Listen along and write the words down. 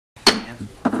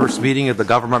First meeting of the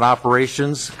Government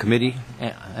Operations Committee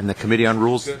and the Committee on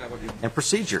Rules and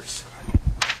Procedures.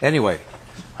 Anyway,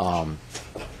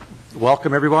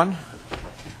 welcome everyone.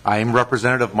 I am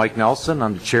Representative Mike Nelson.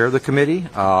 I'm the chair of the committee.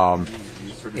 And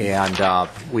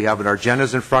we have our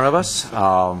agendas in front of us.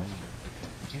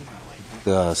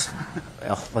 The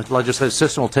legislative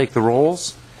assistant will take the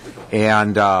roles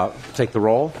and take the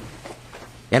roll.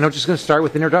 And I'm just going to start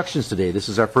with introductions today. This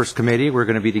is our first committee. We're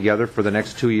going to be together for the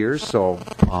next 2 years, so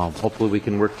hopefully we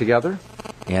can work together.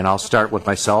 And I'll start with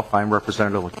myself. I'm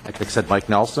Representative, like I said, Mike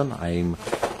Nelson. I'm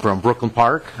from Brooklyn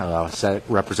Park,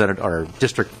 represented our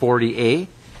District 40A,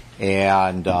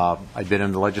 and I've been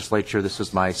in the legislature. This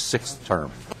is my 6th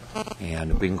term.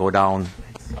 And we can go down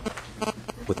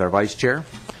with our vice chair.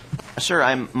 Sure,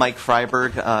 I'm Mike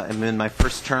Freiberg. I'm in my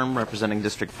 1st term representing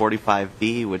District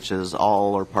 45B, which is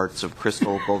all or parts of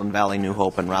Crystal, Golden Valley, New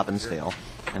Hope, and Robbinsdale.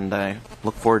 And I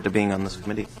look forward to being on this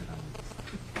committee.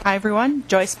 Hi, everyone.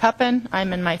 Joyce Pepin.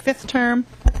 I'm in my 5th term,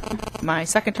 my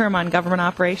 2nd term on government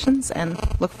operations, and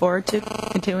look forward to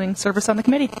continuing service on the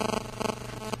committee.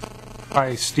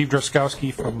 Hi, Steve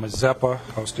Druskowski from Mazeppa,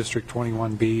 House District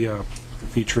 21B,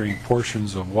 featuring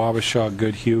portions of Wabasha,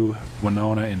 Goodhue,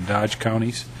 Winona, and Dodge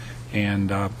counties. And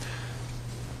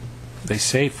they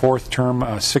say 4th term,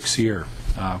 6th year,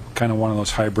 kind of one of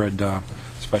those hybrid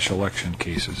special election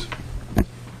cases.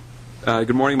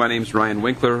 Good morning. My name is Ryan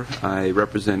Winkler. I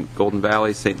represent Golden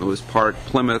Valley, St. Louis Park,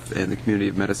 Plymouth, and the community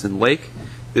of Medicine Lake.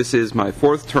 This is my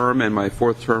 4th term and my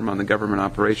 4th term on the Government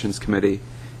Operations Committee.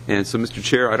 And so, Mr.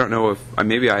 Chair, I don't know if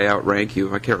maybe I outrank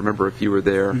you. I can't remember if you were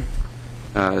there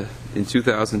in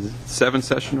 2007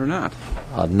 session or not.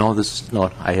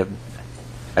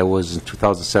 I was in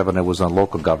 2007. I was on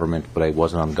local government, but I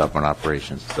wasn't on government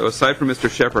operations. So aside from Mr.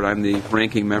 Shepard, I'm the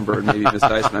ranking member, and maybe Ms.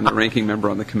 Dyson, I'm the ranking member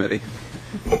on the committee.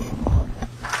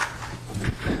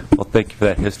 Well, thank you for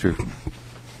that history.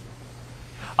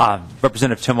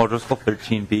 Representative Tim O'Driscoll,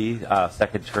 13B,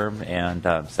 2nd term and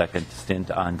 2nd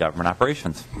stint on government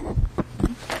operations.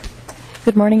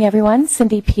 Good morning, everyone.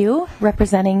 Cindy Pugh,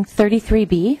 representing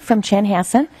 33B from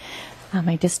Chanhassen.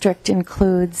 My district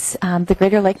includes the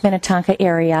Greater Lake Minnetonka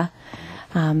area,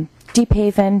 Deep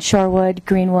Haven, Shorewood,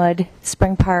 Greenwood,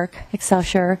 Spring Park,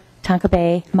 Excelsior, Tonka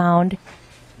Bay, Mound,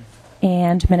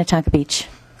 and Minnetonka Beach.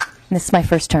 And this is my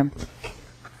 1st term.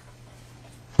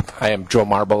 Hi, I'm Joe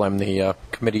Marble. I'm the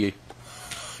committee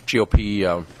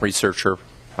GOP researcher.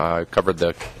 I covered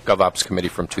the GovOps committee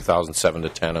from 2007 to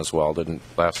 10 as well. Didn't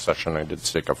last session. I did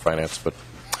stick up finance, but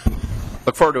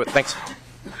look forward to it. Thanks.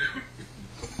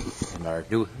 And our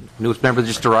newest member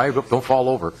just arrived. Don't fall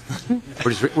over.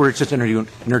 We're just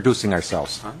introducing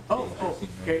ourselves.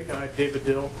 Okay. David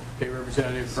Dill, state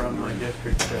representative from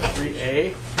District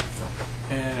 3A,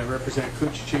 and I represent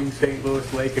Coochiching, St.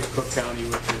 Louis, Lake, and Cook County,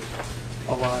 which is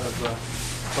a lot of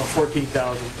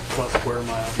 14,000 plus square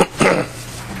miles.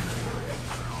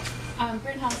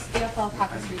 Greenhouse DFL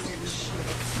Caucus Research.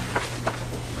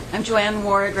 I'm Joanne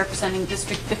Ward, representing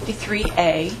District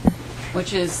 53A,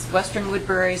 which is Western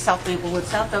Woodbury, South Maplewood,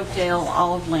 South Oakdale,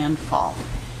 Olive Landfall,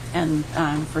 and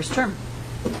 1st term.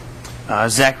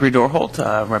 Zachary Dorholt,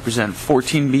 represent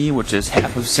 14B, which is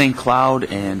half of St. Cloud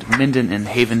and Minden and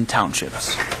Haven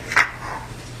townships.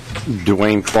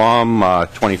 Dwayne Klum,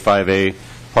 25A,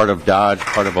 part of Dodge,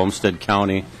 part of Olmsted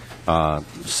County,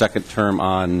 2nd term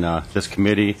on this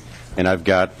committee, and I've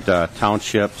got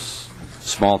townships,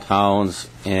 small towns,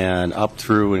 and up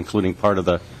through, including part of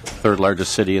the 3rd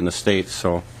largest city in the state,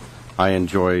 so I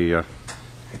enjoy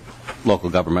local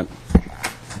government.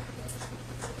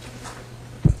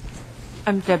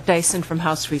 I'm Deb Dyson from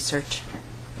House Research.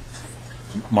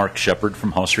 Mark Shepard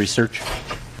from House Research.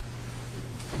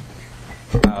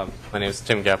 My name is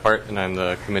Tim Gapart, and I'm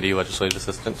the committee legislative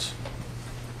assistant.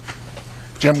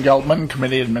 Jim Geldman,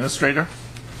 committee administrator.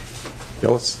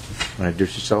 Phyllis, want to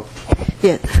introduce yourself?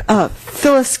 Yes.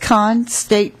 Phyllis Kahn,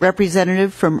 state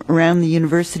representative from around the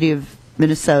University of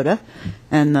Minnesota.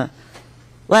 And the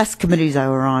last committees I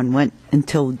were on went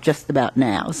until just about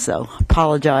now, so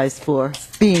apologize for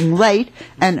being late.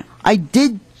 And I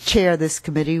did chair this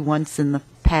committee once in the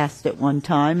past at one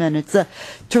time, and it's a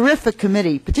terrific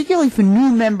committee, particularly for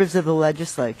new members of the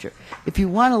legislature. If you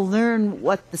want to learn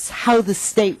how the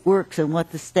state works and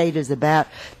what the state is about,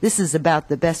 this is about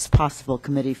the best possible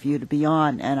committee for you to be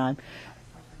on, and I'm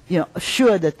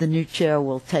sure that the new chair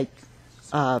will take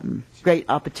great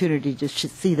opportunity to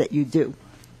see that you do.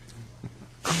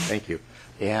 Thank you.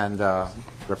 And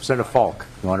Representative Falk,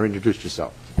 you want to introduce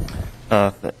yourself?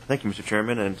 Thank you, Mr.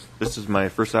 Chairman, and this is my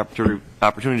first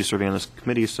opportunity serving on this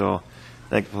committee, so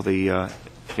thankful for the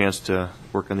chance to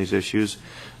work on these issues.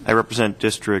 I represent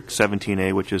District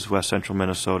 17A, which is west central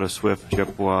Minnesota, Swift,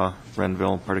 Chippewa,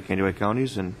 Renville, and part of Candiway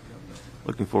counties, and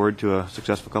looking forward to a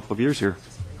successful couple of years here.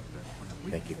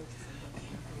 Thank you.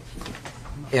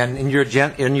 And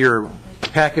in your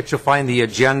packet, you'll find the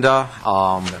agenda,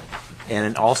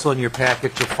 and also in your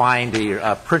packet, you'll find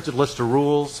a printed list of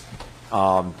rules.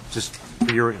 Just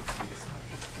for your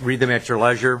read them at your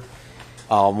leisure.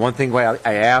 One thing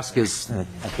I ask is, I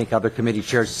think other committee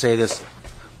chairs say this,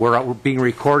 we're being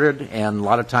recorded, and a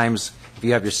lot of times if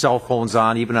you have your cell phones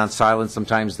on, even on silent,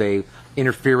 sometimes they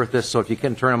interfere with this. So if you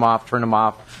can turn them off,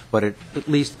 but at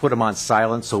least put them on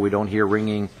silent so we don't hear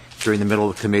ringing during the middle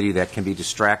of the committee. That can be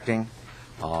distracting.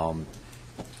 Just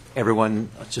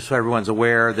so everyone's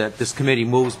aware that this committee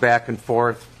moves back and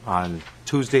forth. On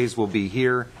Tuesdays, we'll be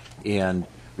here in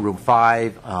room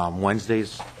 5.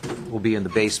 Wednesdays, we'll be in the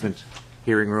basement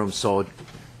hearing room. So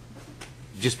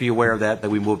just be aware of that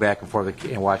we move back and forth,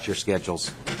 and watch your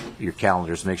schedules, your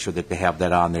calendars, make sure that they have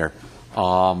that on there.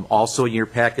 Also in your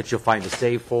package, you'll find a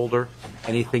save folder.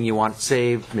 Anything you want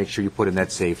saved, make sure you put in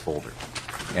that save folder.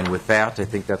 And with that, I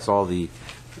think that's all the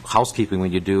housekeeping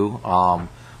when you do.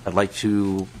 I'd like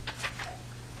to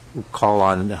call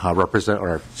on Mark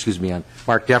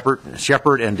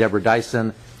Shepard and Deborah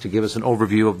Dyson to give us an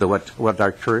overview of what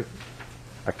our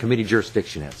committee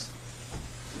jurisdiction is.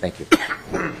 Thank you.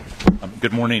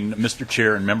 Good morning, Mr.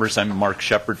 Chair and members. I'm Mark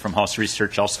Shepard from House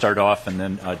Research. I'll start off, and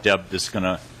then Deb is going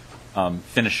to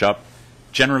finish up.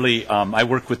 Generally, I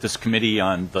work with this committee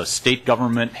on the state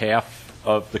government half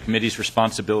of the committee's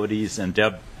responsibilities, and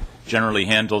Deb generally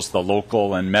handles the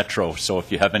local and metro. So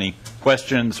if you have any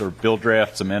questions or bill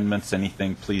drafts, amendments,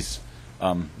 anything, please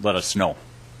let us know.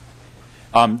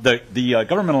 The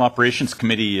Governmental Operations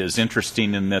Committee is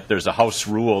interesting in that there's a House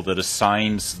rule that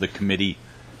assigns the committee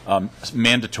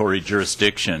mandatory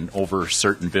jurisdiction over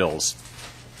certain bills.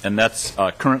 And that's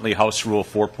currently House Rule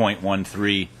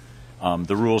 4.13.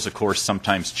 The rules, of course,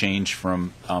 sometimes change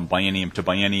from biennium to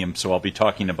biennium, so I'll be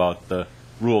talking about the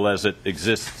rule as it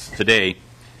exists today.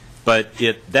 But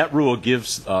that rule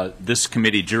gives this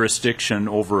committee jurisdiction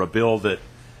over a bill that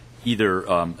either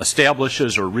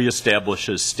establishes or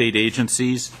reestablishes state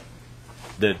agencies,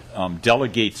 that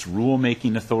delegates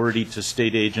rulemaking authority to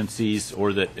state agencies,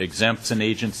 or that exempts an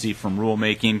agency from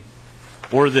rulemaking,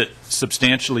 or that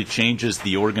substantially changes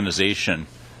the organization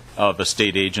of a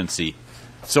state agency.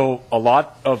 So a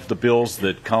lot of the bills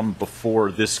that come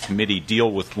before this committee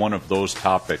deal with one of those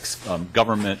topics,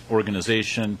 government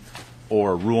organization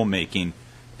or rulemaking,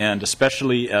 and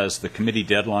especially as the committee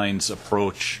deadlines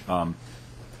approach,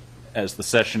 as the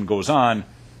session goes on,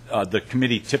 the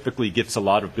committee typically gets a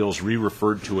lot of bills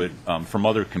re-referred to it from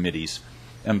other committees.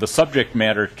 And the subject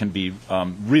matter can be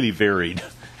really varied.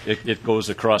 It goes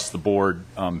across the board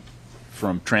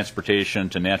from transportation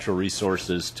to natural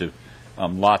resources to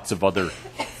lots of other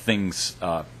things.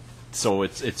 So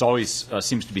it's always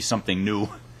seems to be something new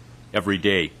every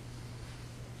day.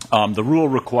 The rule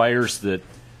requires that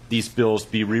these bills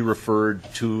be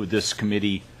re-referred to this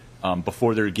committee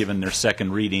before they're given their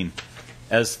second reading.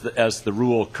 As the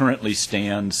rule currently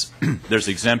stands, there's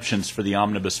exemptions for the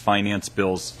omnibus finance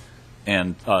bills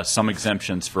and some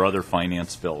exemptions for other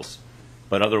finance bills.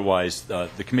 But otherwise, the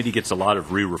committee gets a lot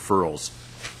of re-referrals.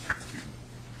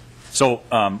 So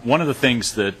one of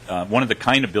the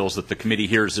kind of bills that the committee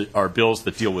hears are bills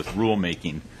that deal with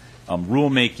rulemaking.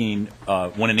 Rulemaking,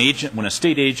 when a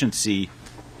state agency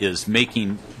is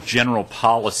making general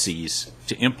policies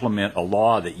to implement a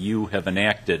law that you have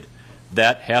enacted,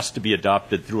 that has to be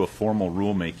adopted through a formal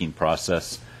rulemaking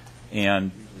process.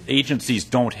 And agencies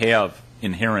don't have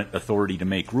inherent authority to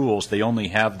make rules. They only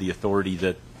have the authority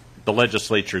that the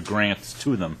legislature grants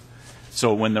to them.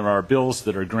 So when there are bills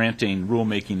that are granting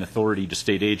rulemaking authority to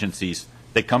state agencies,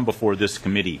 they come before this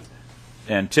committee.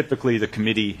 And typically the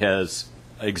committee has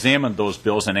examined those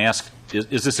bills and asked,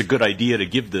 is this a good idea to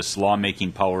give this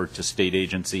lawmaking power to state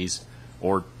agencies,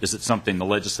 or is it something the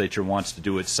legislature wants to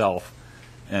do itself?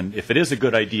 And if it is a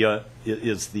good idea,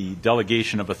 is the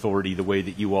delegation of authority the way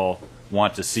that you all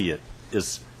want to see it,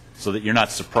 is so that you're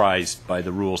not surprised by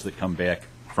the rules that come back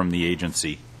from the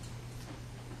agency.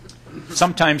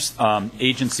 Sometimes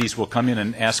agencies will come in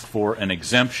and ask for an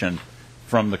exemption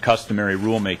from the customary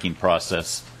rulemaking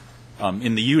process.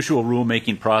 In the usual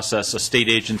rulemaking process, a state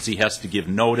agency has to give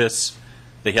notice.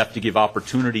 They have to give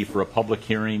opportunity for a public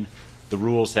hearing. The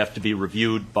rules have to be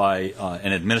reviewed by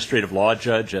an administrative law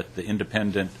judge at the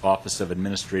Independent Office of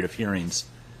Administrative Hearings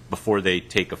before they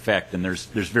take effect. And there's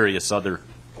various other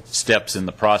steps in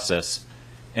the process.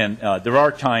 And there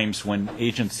are times when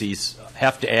agencies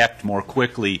have to act more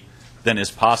quickly than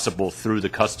is possible through the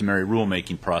customary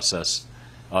rulemaking process.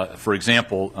 For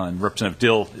example, and Representative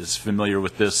Dill is familiar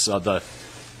with this, the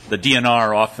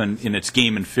DNR often in its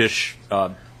game and fish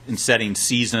in setting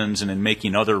seasons and in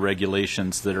making other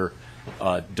regulations that are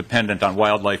dependent on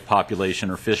wildlife population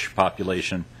or fish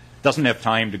population doesn't have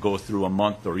time to go through a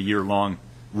month or year-long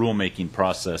rulemaking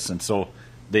process. And so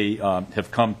they have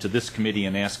come to this committee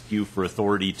and asked you for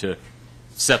authority to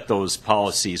set those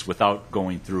policies without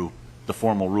going through the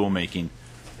formal rulemaking.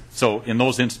 So in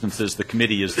those instances, the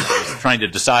committee is trying to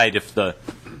decide if the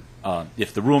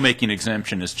rulemaking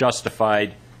exemption is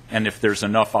justified and if there's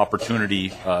enough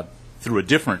opportunity through a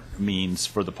different means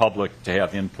for the public to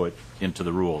have input into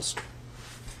the rules.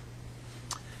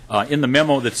 In the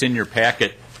memo that's in your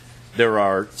packet, there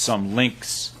are some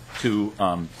links to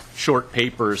short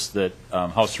papers that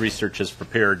House Research has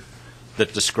prepared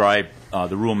that describe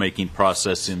the rulemaking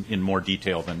process in more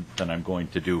detail than I'm going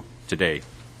to do today.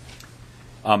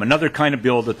 Another kind of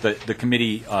bill that the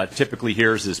committee typically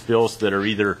hears is bills that are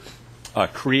either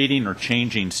creating or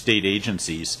changing state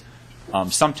agencies.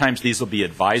 Sometimes these will be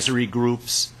advisory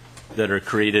groups that are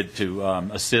created to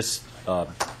assist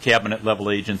cabinet-level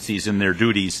agencies in their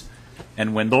duties.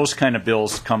 And when those kind of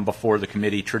bills come before the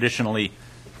committee, traditionally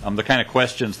the kind of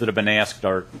questions that have been asked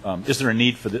are, is there a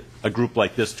need for a group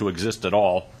like this to exist at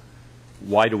all?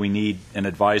 Why do we need an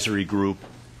advisory group?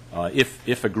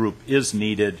 If a group is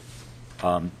needed,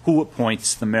 who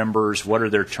appoints the members? What are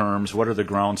their terms? What are the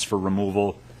grounds for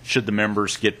removal? Should the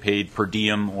members get paid per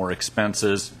diem or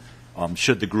expenses?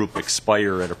 Should the group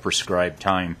expire at a prescribed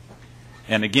time?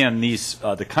 And again, these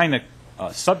the kind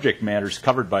of subject matters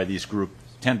covered by these groups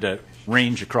tend to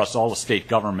range across all the state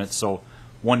governments. So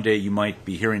one day you might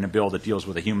be hearing a bill that deals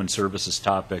with a human services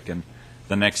topic, and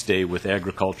the next day with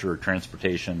agriculture or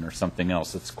transportation or something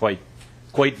else. It's quite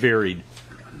varied.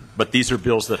 But these are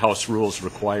bills that House rules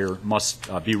require must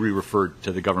be re-referred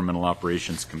to the Governmental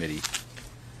Operations Committee.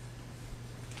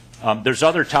 There's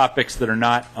other topics that are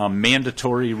not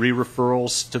mandatory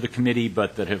re-referrals to the committee,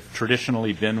 but that have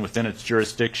traditionally been within its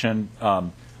jurisdiction.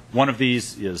 One of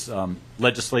these is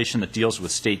legislation that deals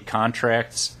with state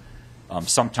contracts.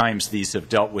 Sometimes these have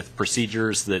dealt with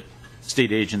procedures that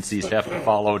state agencies have to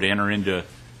follow to enter into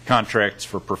contracts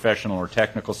for professional or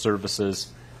technical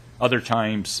services. Other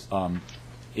times,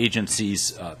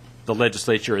 agencies, the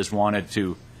legislature has wanted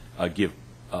to give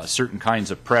certain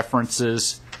kinds of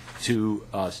preferences to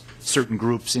certain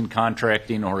groups in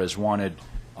contracting, or has wanted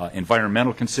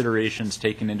environmental considerations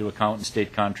taken into account in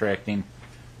state contracting,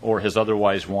 or has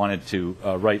otherwise wanted to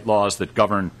write laws that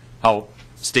govern how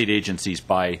state agencies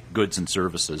buy goods and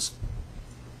services.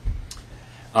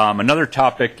 Another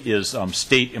topic is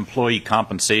state employee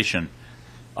compensation.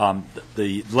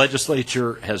 The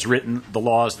legislature has written the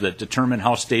laws that determine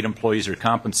how state employees are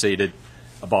compensated.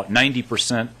 About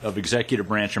 90% of executive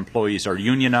branch employees are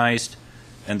unionized,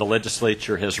 and the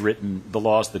legislature has written the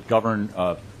laws that govern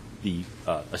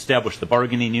establish the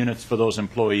bargaining units for those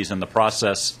employees and the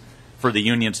process for the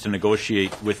unions to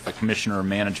negotiate with the commissioner of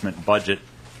management budget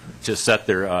to set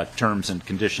their terms and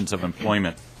conditions of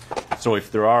employment. So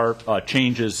if there are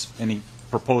changes, any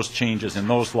proposed changes in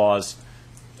those laws,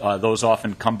 those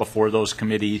often come before those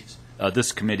committees,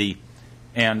 this committee,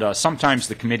 and sometimes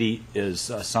the committee is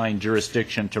assigned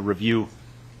jurisdiction to review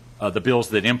the bills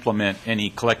that implement any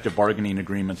collective bargaining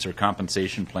agreements or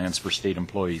compensation plans for state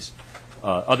employees.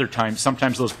 Other times,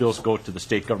 sometimes those bills go to the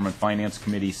State Government Finance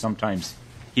Committee, sometimes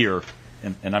here,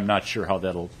 and I'm not sure how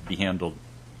that'll be handled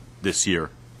this year.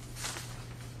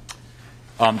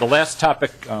 The last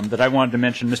topic that I wanted to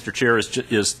mention, Mr. Chair,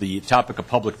 is the topic of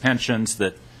public pensions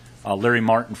that Larry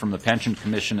Martin from the Pension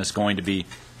Commission is going to be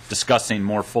discussing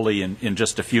more fully in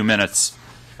just a few minutes.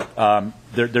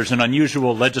 There's an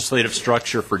unusual legislative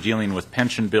structure for dealing with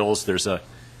pension bills. There's a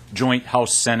joint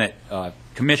House-Senate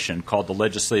commission called the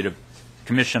Legislative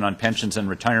Commission on Pensions and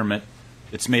Retirement.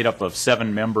 It's made up of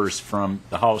 7 members from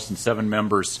the House and 7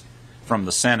 members from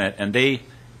the Senate, and they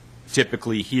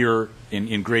typically hear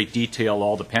in great detail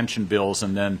all the pension bills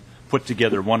and then put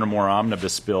together one or more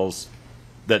omnibus bills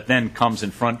that then comes in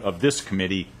front of this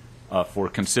committee for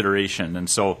consideration. And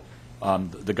so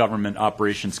the Government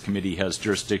Operations Committee has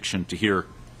jurisdiction to hear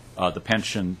the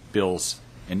pension bills,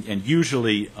 and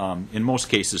usually, in most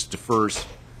cases, defers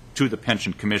to the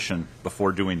Pension Commission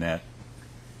before doing that.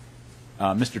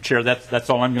 Mr. Chair,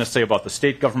 that's all I'm going to say about the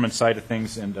state government side of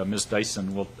things, and Ms.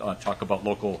 Dyson will talk about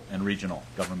local and regional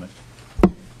government.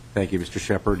 Thank you, Mr.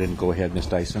 Shepard, and go ahead, Ms.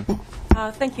 Dyson.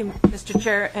 Thank you, Mr.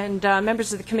 Chair, and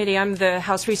members of the committee. I'm the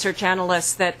House Research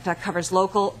Analyst that covers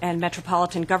local and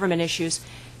metropolitan government issues.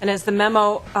 And as the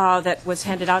memo that was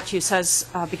handed out to you says,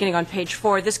 beginning on page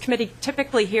 4, this committee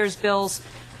typically hears bills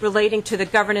relating to the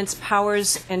governance,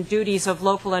 powers, and duties of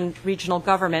local and regional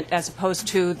government as opposed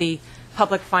to the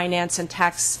public finance and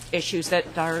tax issues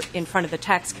that are in front of the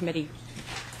tax committee.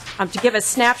 To give a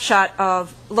snapshot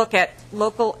of look at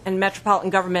local and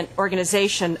metropolitan government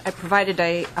organization, I provided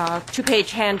a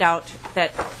two-page handout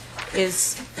that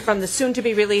is from the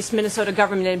soon-to-be-released Minnesota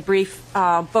Government in Brief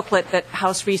booklet that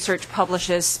House Research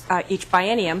publishes each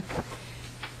biennium.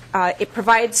 It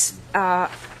provides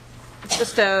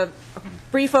just a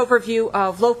brief overview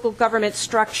of local government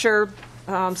structure,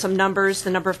 some numbers,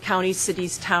 the number of counties,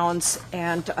 cities, towns,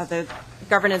 and the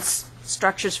governance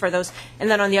structures for those, and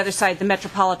then on the other side, the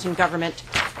metropolitan government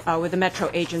with the metro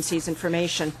agencies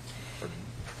information.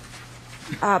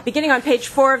 Beginning on page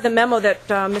 4 of the memo that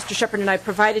Mr. Shepard and I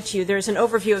provided to you, there's an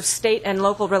overview of state and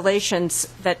local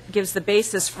relations that gives the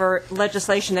basis for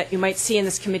legislation that you might see in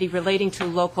this committee relating to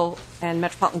local and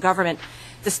metropolitan government.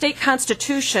 The state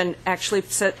constitution actually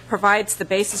provides the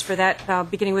basis for that,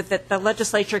 beginning with that the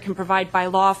legislature can provide by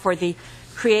law for the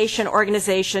creation,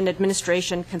 organization,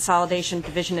 administration, consolidation,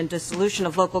 division, and dissolution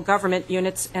of local government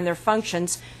units and their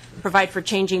functions, provide for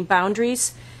changing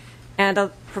boundaries, and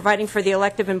providing for the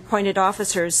elective and appointed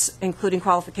officers, including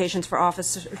qualifications for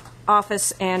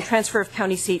office and transfer of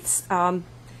county seats. The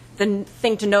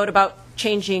thing to note about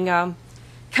changing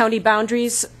county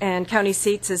boundaries and county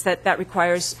seats is that that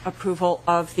requires approval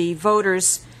of the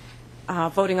voters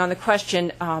voting on the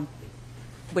question,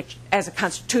 which as a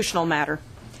constitutional matter.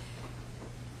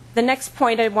 The next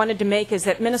point I wanted to make is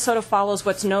that Minnesota follows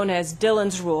what's known as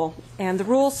Dillon's Rule, and the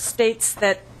rule states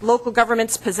that local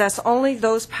governments possess only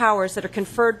those powers that are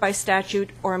conferred by statute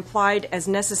or implied as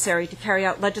necessary to carry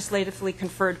out legislatively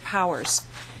conferred powers.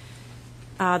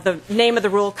 The name of the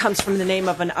rule comes from the name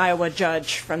of an Iowa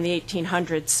judge from the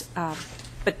 1800s.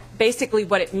 But basically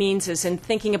what it means is in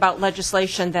thinking about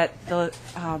legislation that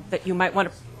you might want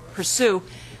to pursue,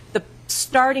 the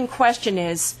starting question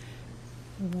is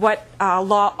what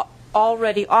law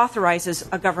already authorizes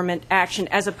a government action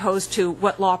as opposed to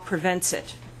what law prevents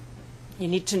it. You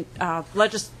need to,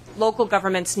 local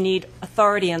governments need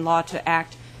authority in law to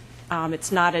act.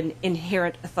 It's not an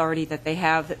inherent authority that they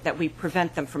have that we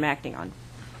prevent them from acting on.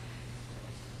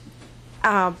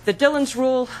 The Dillon's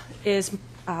Rule is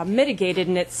mitigated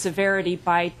in its severity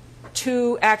by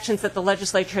two actions that the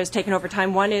legislature has taken over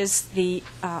time. One is the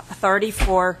authority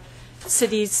for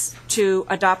cities to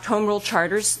adopt home rule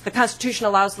charters. The Constitution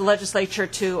allows the legislature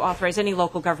to authorize any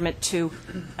local government to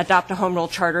adopt a home rule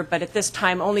charter, but at this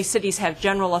time only cities have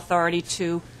general authority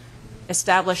to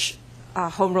establish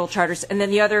home rule charters. And then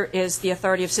the other is the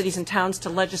authority of cities and towns to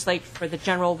legislate for the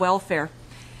general welfare.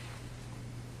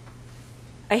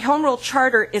 A home rule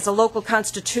charter is a local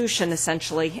constitution,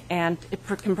 essentially, and it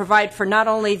can provide for not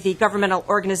only the governmental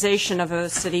organization of a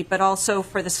city, but also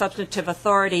for the substantive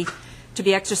authority to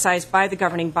be exercised by the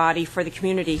governing body for the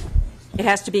community. It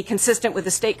has to be consistent with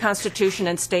the state constitution,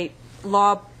 and state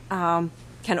law can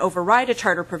override a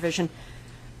charter provision.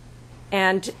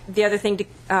 And the other thing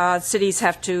cities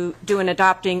have to do in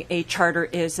adopting a charter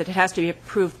is that it has to be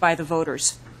approved by the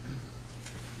voters.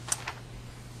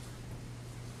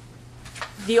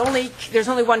 There's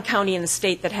only one county in the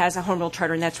state that has a home rule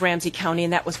charter, and that's Ramsey County,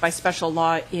 and that was by special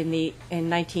law in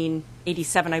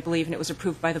 1987, I believe, and it was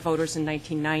approved by the voters in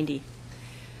 1990.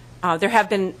 There have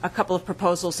been a couple of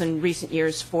proposals in recent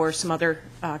years for some other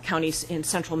counties in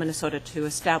central Minnesota to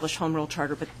establish home rule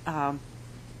charter, but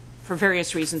for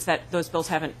various reasons that those bills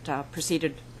haven't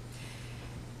proceeded.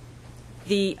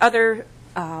 The other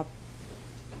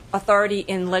authority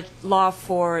in law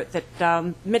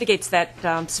that mitigates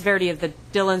that severity of the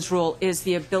Dillon's Rule is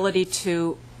the ability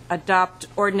to adopt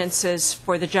ordinances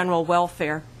for the general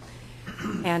welfare.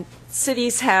 And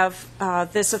cities have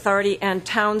this authority and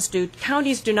towns do.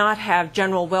 Counties do not have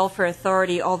general welfare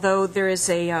authority, although there is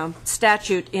a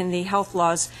statute in the health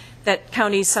laws that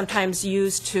counties sometimes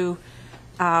use to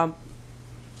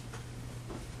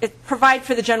provide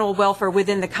for the general welfare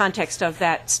within the context of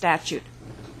that statute.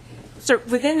 So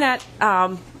within that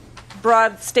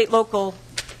broad state-local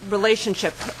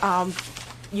relationship,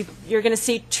 you're going to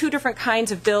see two different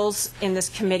kinds of bills in this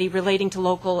committee relating to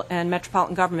local and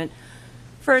metropolitan government.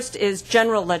 First is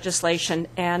general legislation,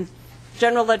 and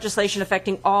general legislation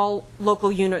affecting all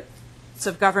local units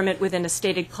of government within a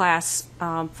stated class,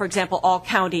 for example, all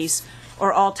counties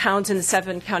or all towns in the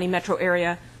 7-county metro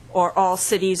area or all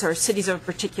cities or cities of a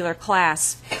particular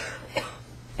class.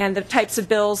 And the types of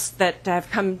bills that have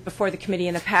come before the committee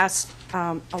in the past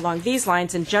along these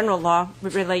lines in general law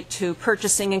relate to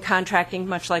purchasing and contracting,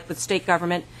 much like with state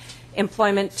government,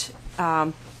 employment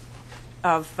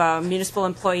of municipal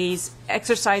employees,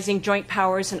 exercising joint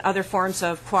powers and other forms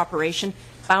of cooperation,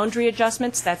 boundary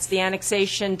adjustments, that's the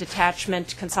annexation,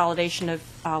 detachment, consolidation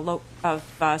of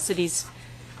cities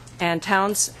and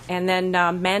towns, and then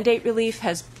mandate relief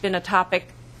has been a topic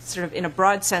sort of in a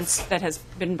broad sense that has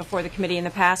been before the committee in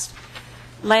the past.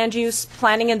 Land use,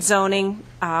 planning and zoning,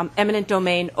 eminent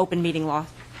domain, open meeting law,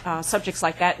 subjects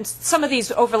like that. And some of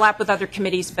these overlap with other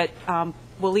committees, but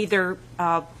will either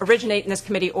originate in this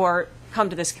committee or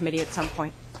come to this committee at some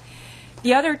point.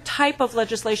 The other type of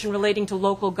legislation relating to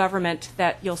local government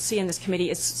that you'll see in this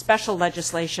committee is special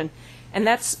legislation. And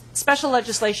that's special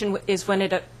legislation is when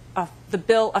the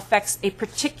bill affects a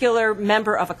particular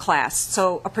member of a class,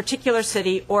 so a particular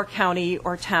city or county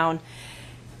or town.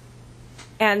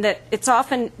 And that it's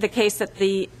often the case that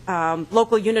the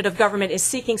local unit of government is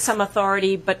seeking some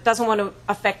authority but doesn't want to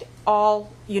affect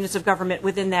all units of government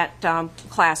within that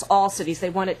class, all cities. They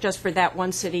want it just for that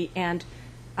one city. And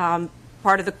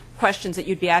part of the questions that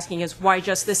you'd be asking is, why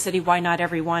just this city? Why not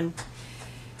every one?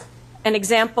 An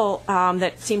example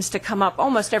that seems to come up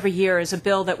almost every year is a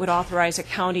bill that would authorize a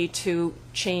county to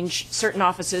change certain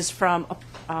offices from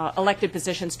elected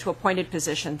positions to appointed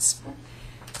positions.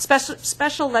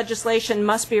 Special legislation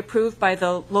must be approved by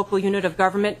the local unit of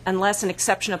government unless an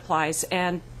exception applies,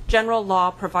 and general law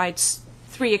provides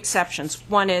 3 exceptions.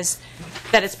 One is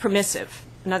that it's permissive.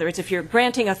 In other words, if you're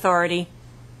granting authority,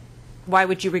 why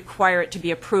would you require it to be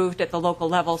approved at the local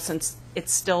level, since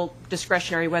it's still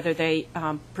discretionary whether they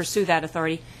pursue that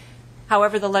authority?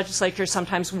 However, the legislature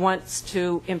sometimes wants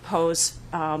to impose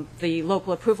the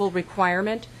local approval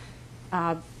requirement.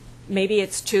 Maybe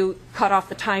it's to cut off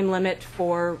the time limit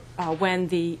for when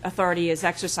the authority is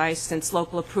exercised, since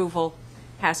local approval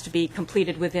has to be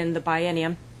completed within the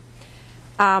biennium.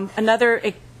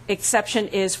 Another exception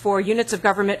is for units of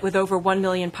government with over 1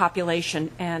 million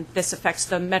population, and this affects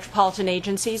the metropolitan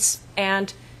agencies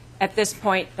and, at this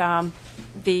point,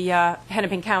 the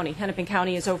Hennepin County. Hennepin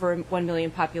County is over 1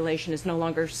 million population, is no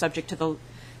longer subject to the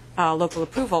local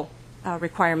approval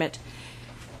requirement.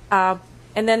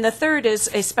 And then the third is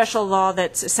a special law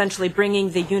that's essentially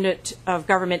bringing the unit of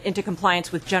government into compliance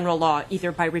with general law,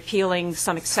 either by repealing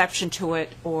some exception to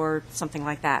it or something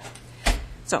like that.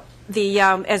 So,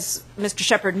 as Mr.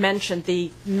 Shepard mentioned,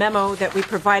 the memo that we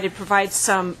provides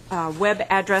some web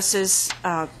addresses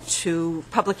to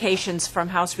publications from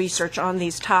House Research on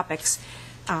these topics.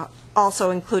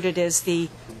 Also included is the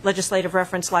Legislative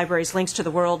Reference Library's Links to the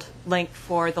World link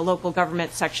for the local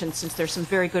government section, since there's some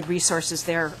very good resources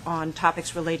there on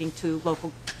topics relating to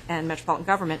local and metropolitan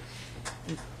government.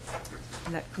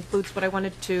 And that concludes what I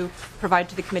wanted to provide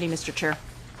to the committee, Mr. Chair.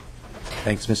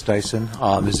 Thanks, Ms. Dyson.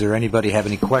 Is there anybody have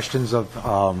any questions of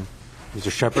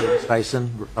Mr. Shepard, Ms.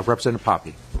 Dyson, of Representative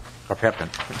Poppy? Or Pepin?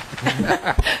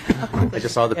 I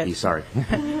just saw the P, sorry.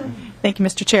 Thank you,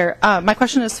 Mr. Chair. My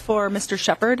question is for Mr.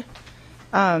 Shepard.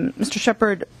 Mr.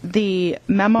 Shepard, the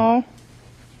memo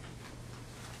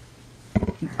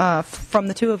from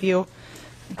the two of you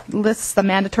lists the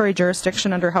mandatory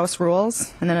jurisdiction under House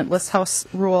rules, and then it lists House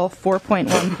Rule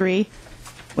 4.13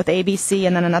 with ABC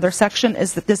and then another section.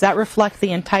 Does that reflect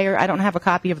the entire, I don't have a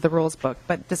copy of the rules book,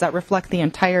 but does that reflect the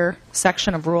entire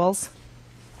section of rules?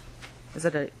 Is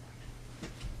it an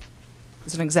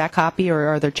exact copy, or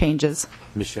are there changes?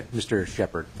 Mr.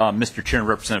 Shepard. Mr. Chair and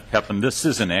Representative Pepin, this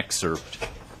is an excerpt.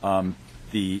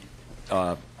 The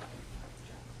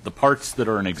parts that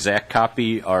are an exact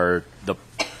copy are the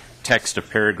text of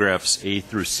paragraphs A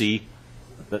through C.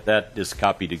 That is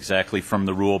copied exactly from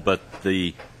the rule, but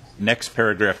the next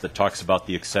paragraph that talks about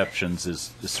the exceptions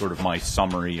is sort of my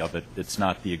summary of it. It's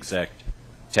not the exact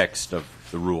text of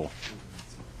the rule.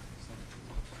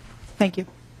 Thank you.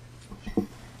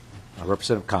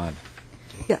 Representative Khan.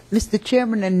 Yeah, Mr.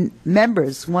 Chairman and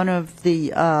members, one of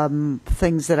the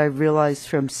things that I realized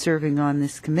from serving on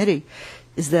this committee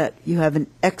is that you have an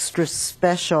extra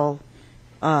special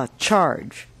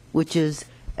charge, which is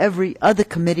every other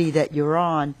committee that you're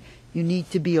on, you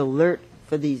need to be alert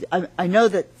for these. I know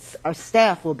that our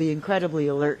staff will be incredibly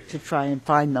alert to try and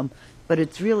find them, but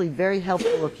it's really very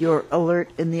helpful if you're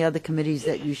alert in the other committees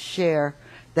that you share,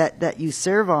 that you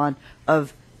serve on,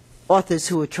 of authors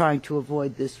who are trying to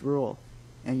avoid this rule,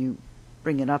 and you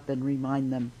bring it up and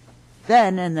remind them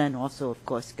then, and then also, of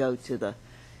course, go to the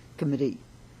committee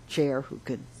chair who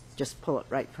can just pull it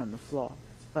right from the floor.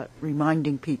 But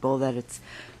reminding people that it's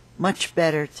much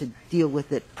better to deal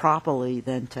with it properly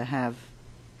than to have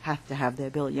have to have their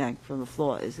bill yanked from the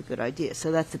floor is a good idea.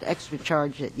 So that's an extra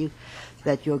charge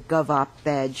that your GovOp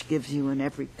badge gives you in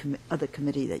every other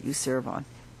committee that you serve on.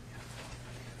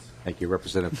 Thank you,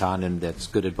 Representative Khan, and that's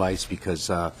good advice because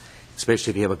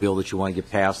especially if you have a bill that you want to get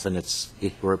passed and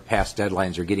we're past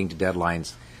deadlines or getting to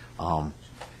deadlines,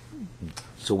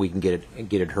 so we can get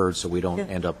it heard so we don't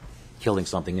end up killing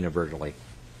something inadvertently.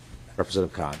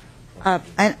 Representative Khan.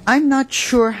 And I'm not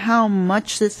sure how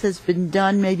much this has been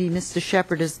done. Maybe Mr.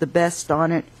 Shepherd is the best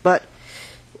on it. But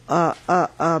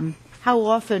how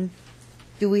often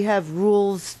do we have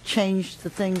rules changed to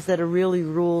things that are really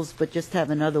rules but just have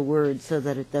another word so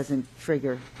that it doesn't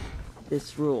trigger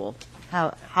this rule?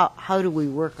 How do we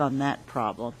work on that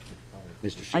problem?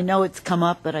 Mr. Shepherd. I know it's come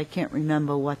up, but I can't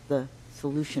remember what the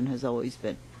solution has always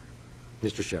been.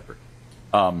 Mr. Shepherd.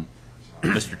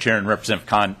 Mr. Chair and Representative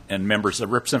Khan and members,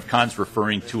 Representative Khan's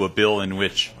referring to a bill in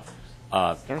which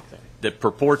that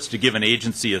purports to give an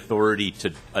agency authority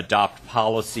to adopt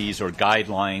policies or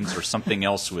guidelines or something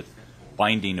else with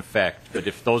binding effect. But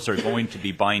if those are going to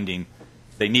be binding,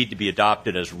 they need to be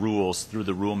adopted as rules through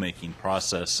the rulemaking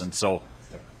process. And so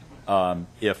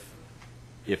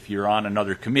if you're on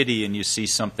another committee and you see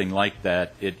something like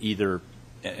that, it either,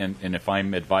 and if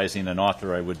I'm advising an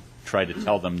author, I would try to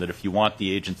tell them that if you want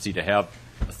the agency to have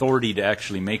authority to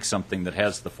actually make something that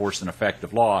has the force and effect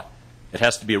of law, it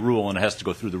has to be a rule and it has to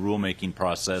go through the rulemaking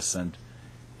process, and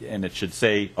it should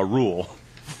say a rule.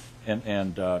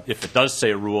 And if it does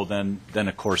say a rule, then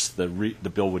of course the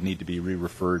bill would need to be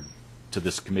re-referred to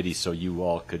this committee so you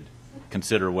all could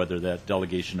consider whether that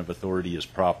delegation of authority is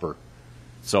proper.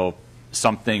 So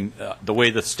something, the way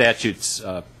the statutes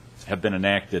have been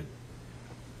enacted,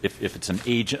 if it's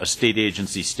a state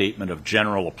agency statement of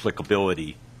general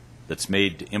applicability that's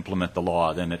made to implement the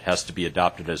law, then it has to be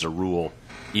adopted as a rule,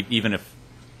 even if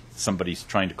somebody's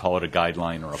trying to call it a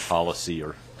guideline or a policy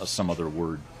or some other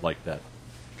word like that.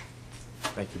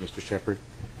 Thank you, Mr. Shepherd.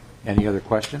 Any other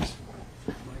questions?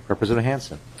 Representative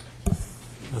Hansen.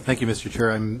 Well, thank you, Mr.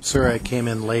 Chair. I'm sorry I came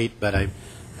in late, but I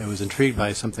was intrigued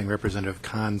by something Representative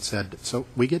Khan said. So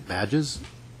we get badges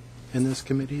in this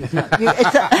committee?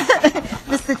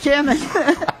 Mr. Chairman.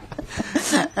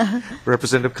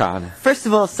 Representative Khan. First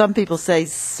of all, some people say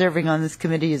serving on this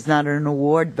committee is not an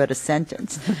award but a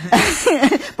sentence.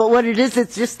 But what it is,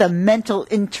 it's just a mental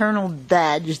internal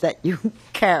badge that you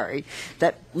carry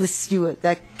that lists you,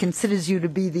 that considers you to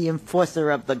be the enforcer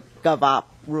of the GovOp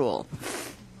rule,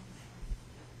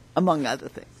 among other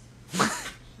things.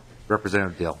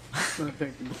 Representative Dill.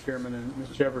 Thank you, Mr. Chairman and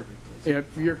Ms. Shepherd. Yeah,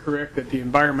 you're correct that the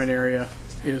environment area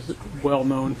is well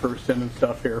known for sending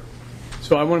stuff here.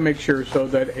 So I want to make sure so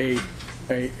that a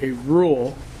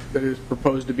rule that is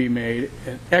proposed to be made,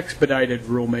 an expedited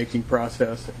rulemaking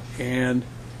process, and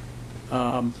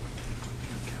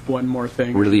one more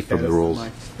thing. Relief from the rules.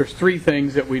 There's three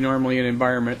things that we normally in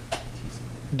environment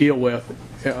deal with: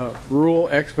 rule,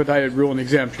 expedited rule, and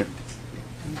exemption.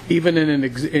 Even in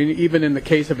the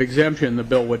case of exemption, the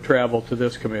bill would travel to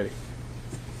this committee.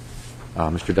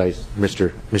 Mr. Dice,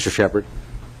 Mr. Shepherd.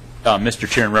 Mr.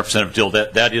 Chair and Representative Dill,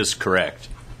 that is correct,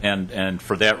 and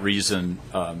for that reason,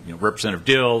 Representative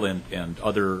Dill and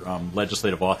other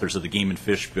legislative authors of the Game and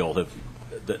Fish Bill have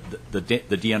the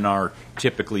DNR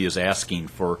typically is asking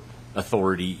for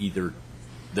authority either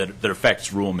that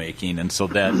affects rulemaking, and so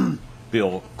that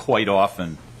bill quite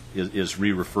often is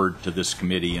re-referred to this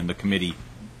committee, and the committee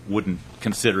wouldn't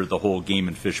consider the whole game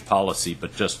and fish policy,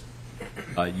 but just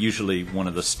usually one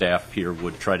of the staff here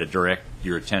would try to direct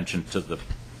your attention to the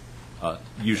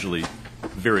usually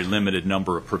very limited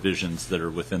number of provisions that are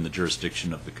within the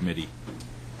jurisdiction of the committee.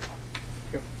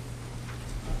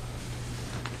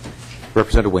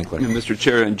 Representative Winkler. Mr.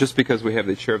 Chair, and just because we have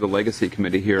the chair of the Legacy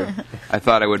Committee here, I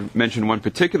thought I would mention one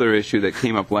particular issue that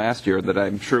came up last year that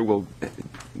I'm sure will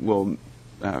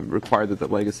require that the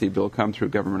Legacy Bill come through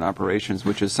government operations,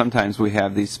 which is sometimes we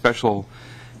have these special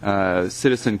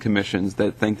citizen commissions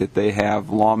that think that they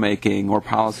have lawmaking or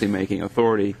policy-making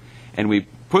authority, and we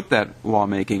put that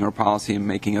lawmaking or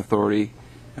policy-making authority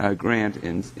grant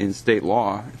in state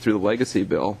law through the Legacy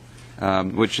Bill,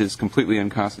 which is completely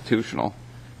unconstitutional.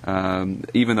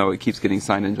 Even though it keeps getting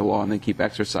signed into law and they keep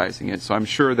exercising it. So I'm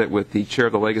sure that with the chair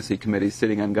of the Legacy Committee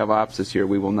sitting on GovOps this year,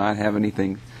 we will not have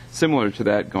anything similar to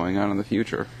that going on in the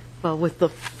future. Well, with the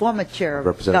former chair of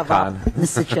Representative Khan. GovOps,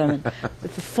 Mr. Chairman,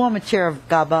 with the former chair of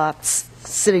GovOps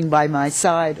sitting by my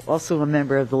side, also a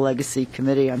member of the Legacy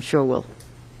Committee, I'm sure we'll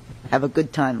have a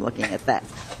good time looking at that.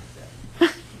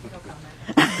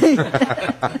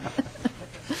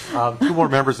 Two more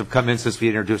members have come in since we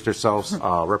introduced ourselves.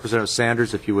 Representative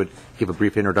Sanders, if you would give a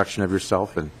brief introduction of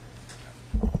yourself and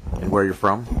where you're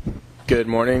from. Good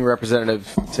morning, Representative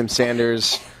Tim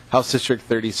Sanders, House District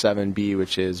 37B,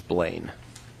 which is Blaine.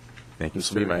 Thank you,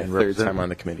 This will be sir. my And third time on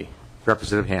the committee.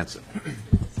 Representative Hansen.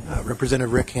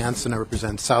 Representative Rick Hansen, I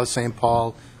represent South St.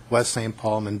 Paul, West St.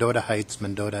 Paul, Mendota Heights,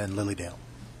 Mendota, and Lilydale.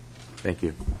 Thank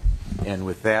you. And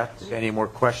with that, any more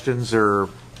questions or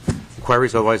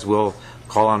inquiries? Otherwise, we'll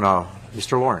call on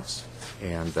Mr. Lawrence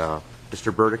and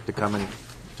Mr. Burdick to come and,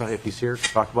 if he's here,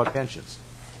 talk about pensions.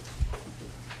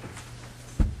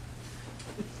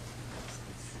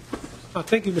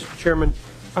 Thank you, Mr. Chairman.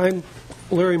 I'm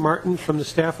Larry Martin from the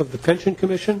staff of the Pension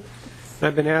Commission.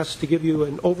 I've been asked to give you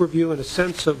an overview and a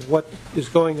sense of what is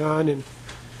going on in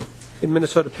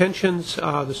Minnesota pensions,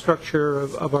 the structure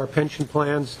of our pension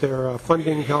plans, their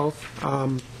funding, health,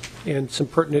 and some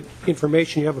pertinent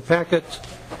information. You have a packet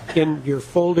in your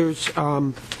folders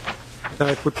that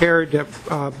I prepared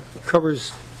that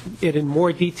covers it in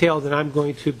more detail than I'm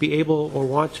going to be able or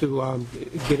want to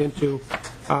get into.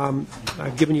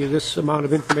 I've given you this amount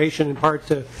of information in part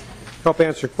to help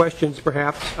answer questions,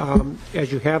 perhaps, as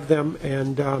you have them,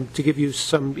 and to give you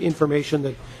some information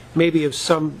that may be of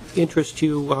some interest to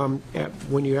you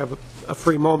when you have a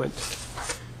free moment.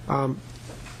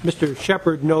 Mr.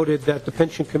 Shepard noted that the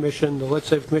Pension Commission, the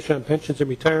Legislative Commission on Pensions and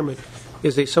Retirement,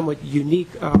 is a somewhat unique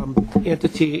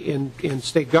entity in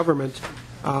state government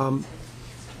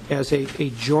as a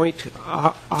joint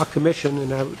commission,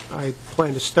 and I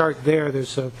plan to start there.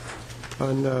 There's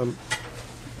on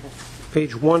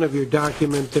page 1 of your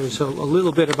document, there's a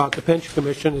little bit about the Pension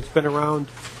Commission. It's been around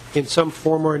in some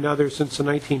form or another since the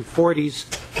 1940s,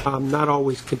 not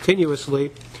always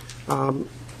continuously, and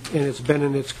it's been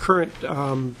in its current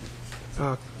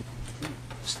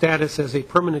status as a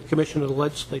permanent commission of the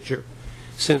legislature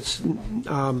since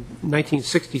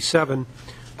 1967.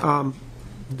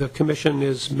 The commission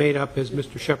is made up, as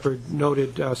Mr. Shepard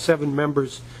noted, 7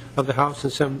 members of the House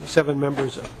and 7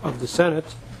 members of the Senate.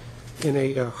 In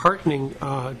a heartening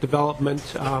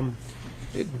development,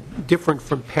 different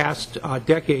from past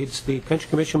decades, the Pension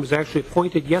Commission was actually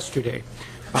appointed yesterday.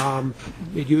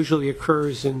 It usually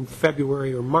occurs in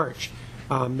February or March,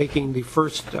 making the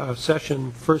first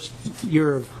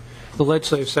year of the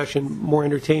legislative session more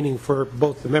entertaining for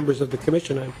both the members of the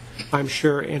commission, I'm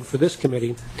sure, and for this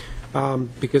committee,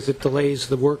 because it delays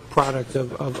the work product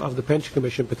of the Pension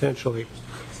Commission potentially.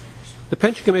 The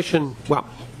Pension Commission, well,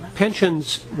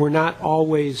 pensions were not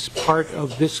always part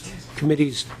of this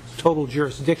committee's total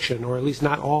jurisdiction, or at least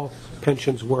not all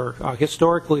pensions were.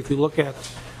 Historically, if you look at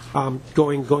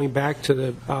going back to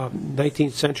the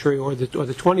 19th century or the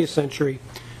 20th century,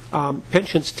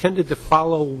 pensions tended to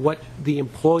follow what the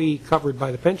employee covered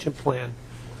by the pension plan,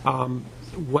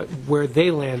 where they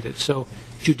landed. So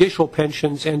judicial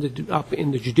pensions ended up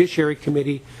in the Judiciary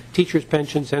Committee, teachers'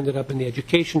 pensions ended up in the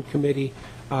Education Committee,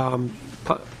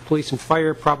 police and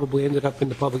fire probably ended up in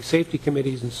the Public Safety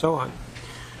Committees, and so on.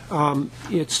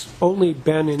 It's only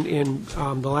been in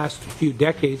the last few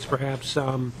decades, perhaps,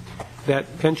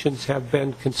 that pensions have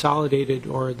been consolidated,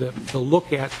 or the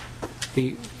look at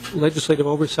the legislative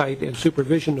oversight and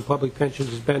supervision of public pensions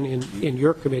has been in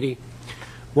your committee,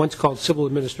 once called Civil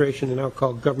Administration and now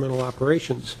called Governmental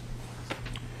Operations.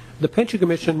 The Pension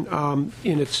Commission, back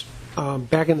in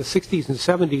the 60s and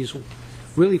 70s,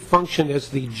 really functioned as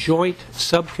the joint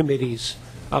subcommittees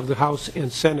of the House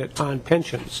and Senate on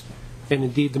pensions. And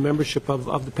indeed, the membership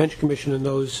of the Pension Commission in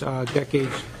those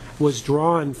decades was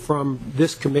drawn from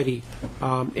this committee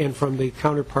and from the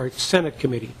counterpart Senate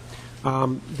committee.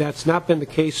 That's not been the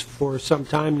case for some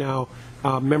time now.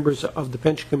 Members of the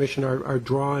Pension Commission are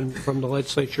drawn from the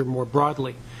legislature more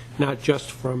broadly, not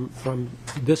just from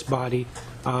this body,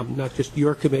 not just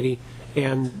your committee,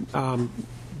 and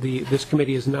this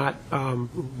committee is not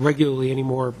regularly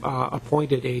anymore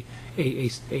appointed a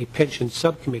pension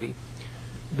subcommittee.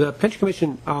 The Pension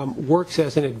Commission works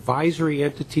as an advisory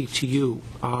entity to you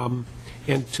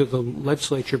and to the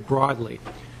legislature broadly.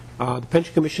 The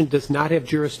Pension Commission does not have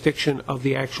jurisdiction of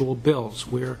the actual bills,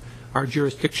 where our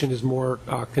jurisdiction is more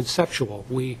conceptual.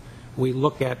 We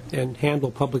look at and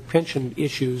handle public pension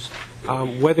issues,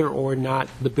 whether or not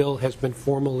the bill has been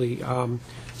formally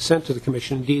sent to the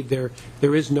Commission. Indeed,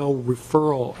 there is no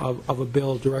referral of a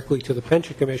bill directly to the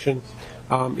Pension Commission.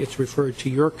 It's referred to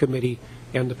your committee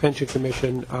and the Pension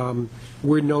Commission.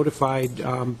 We're notified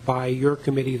by your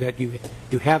committee that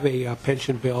you have a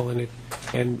pension bill,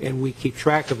 and we keep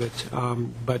track of it,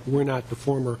 but we're not the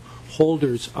former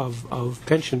holders of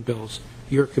pension bills.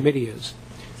 Your committee is.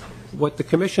 What the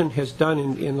Commission has done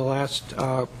in the last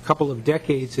couple of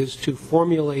decades is to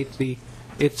formulate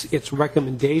its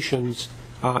recommendations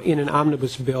in an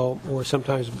omnibus bill, or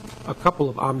sometimes a couple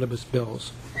of omnibus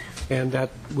bills. and that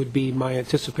would be my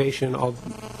anticipation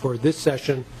for this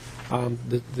session.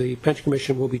 The Pension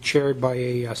Commission will be chaired by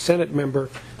a Senate member,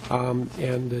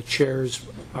 and the chair is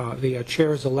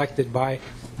elected by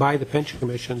the Pension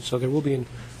Commission. So there will be an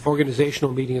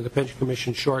organizational meeting of the Pension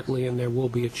Commission shortly, and there will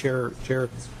be a chair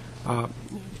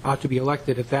ought to be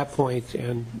elected at that point.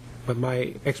 But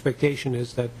my expectation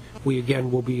is that we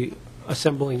again will be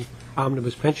assembling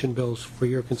omnibus pension bills for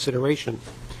your consideration.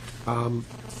 On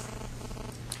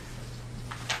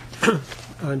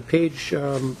page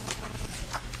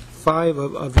 5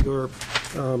 of your,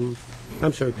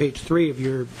 page 3 of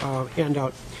your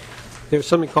handout, there's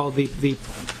something called the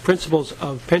Principles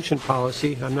of Pension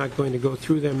Policy. I'm not going to go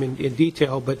through them in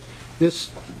detail, but this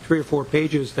 3 or 4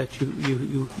 pages that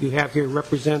you have here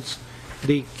represents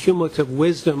the cumulative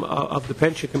wisdom of the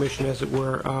Pension Commission, as it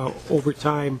were, over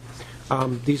time.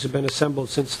 These have been assembled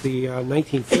since the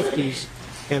 1950s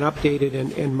and updated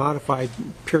and modified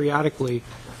periodically.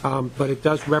 But it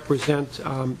does represent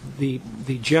the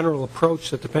general approach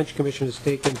that the Pension Commission has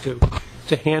taken to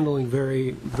handling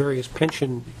various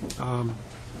pension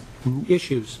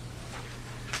issues.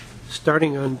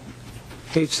 Starting on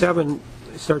page 7,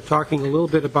 I start talking a little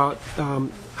bit about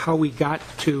how we got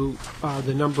to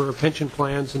the number of pension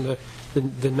plans and the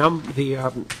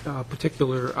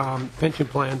particular pension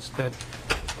plans that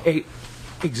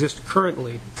exist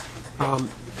currently.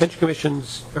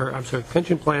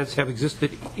 Pension plans have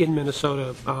existed in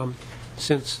Minnesota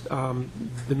since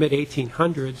the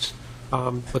mid-1800s,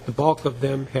 but the bulk of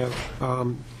them have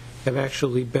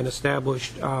actually been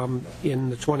established in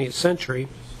the 20th century.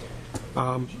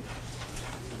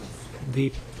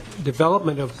 The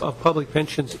development of public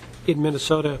pensions in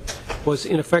Minnesota was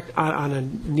in effect on a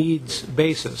needs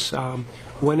basis.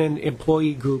 When an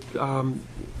employee group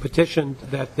petitioned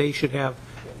that they should have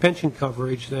pension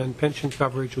coverage, then pension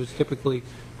coverage was typically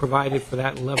provided for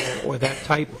that level or that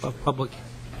type of public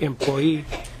employee.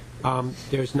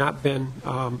 There's not been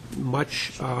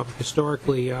much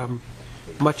historically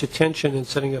much attention in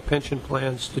setting up pension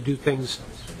plans to do things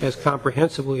as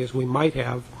comprehensively as we might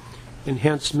have, and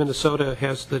hence Minnesota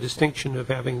has the distinction of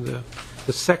having the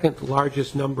second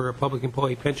largest number of public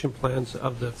employee pension plans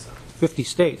of the 50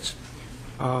 states.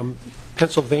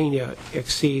 Pennsylvania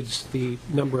exceeds the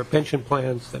number of pension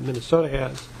plans that Minnesota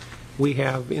has. We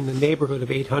have in the neighborhood of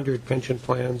 800 pension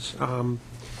plans.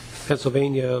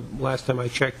 Pennsylvania, last time I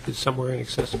checked, is somewhere in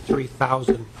excess of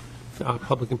 3,000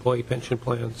 public employee pension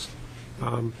plans.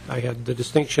 I had the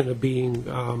distinction of being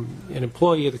an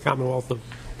employee of the Commonwealth of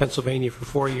Pennsylvania for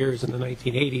 4 years in the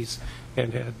 1980s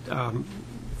and had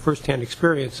firsthand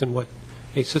experience in what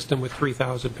a system with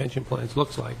 3,000 pension plans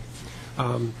looks like.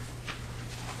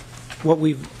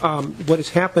 What has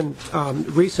happened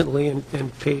recently,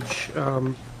 and page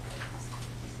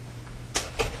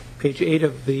 8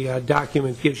 of the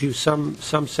document gives you some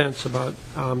sense about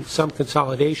some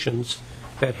consolidations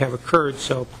that have occurred.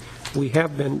 So we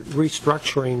have been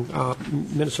restructuring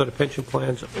Minnesota pension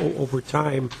plans over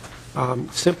time,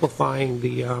 simplifying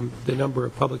the number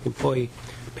of public employee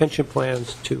pension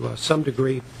plans to some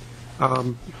degree.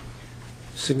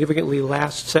 Significantly,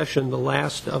 last session, the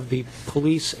last of the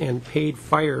police and paid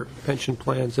fire pension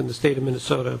plans in the state of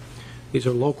Minnesota. These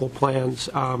are local plans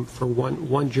for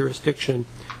one jurisdiction.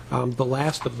 The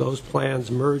last of those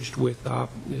plans merged with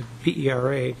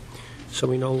PERA, so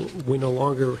we no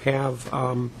longer have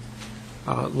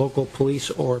local police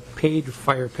or paid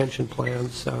fire pension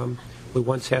plans. We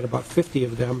once had about 50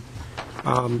 of them.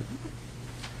 On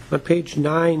page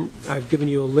 9, I've given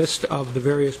you a list of the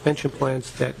various pension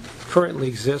plans that currently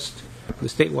exist, the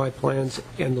statewide plans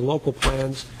and the local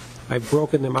plans. I've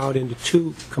broken them out into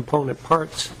 2 component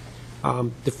parts,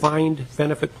 defined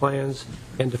benefit plans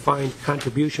and defined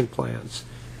contribution plans.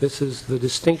 This is the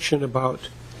distinction about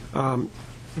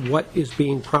what is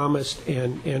being promised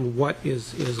and what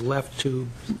is left to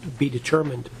be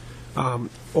determined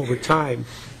over time.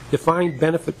 Defined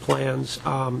benefit plans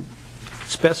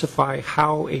specify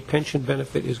how a pension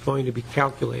benefit is going to be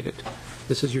calculated.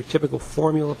 This is your typical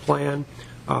formula plan.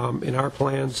 In our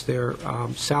plans, they're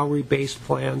salary-based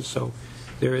plans, so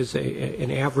there is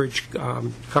an average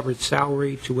covered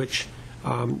salary to which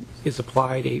is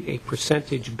applied a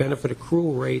percentage benefit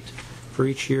accrual rate for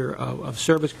each year of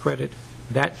service credit.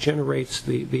 That generates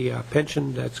the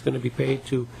pension that's going to be paid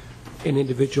to an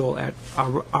individual at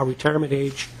our retirement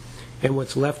age. And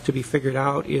what's left to be figured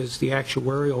out is the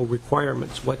actuarial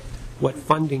requirements, what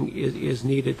funding is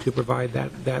needed to provide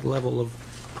that level of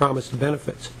promised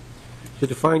benefits. The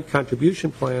defined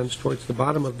contribution plans towards the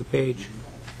bottom of the page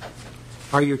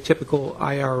are your typical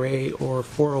IRA or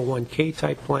 401k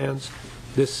type plans.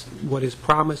 What is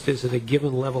promised is at a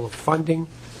given level of funding,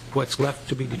 What's left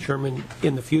to be determined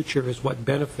in the future is what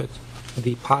benefits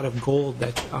the pot of gold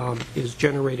that is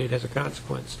generated as a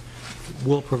consequence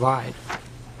will provide.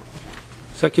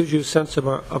 So that gives you a sense of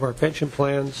our pension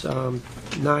plans.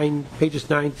 Pages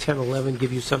 9, 10, 11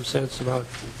 give you some sense about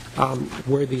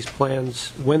where these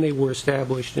plans, when they were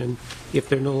established, and if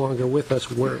they're no longer with us,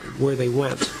 where they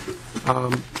went.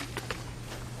 On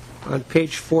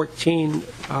page 14,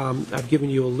 I've given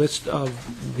you a list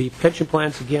of the pension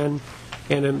plans again,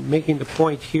 and I'm making the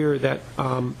point here that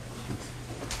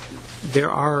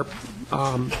there are,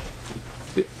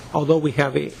 although we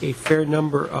have a fair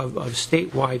number of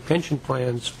statewide pension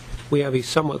plans, we have a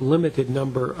somewhat limited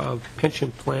number of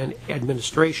pension plan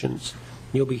administrations.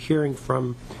 You'll be hearing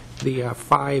from the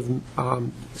 5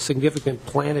 significant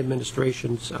plan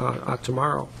administrations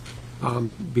tomorrow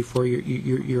before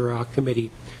your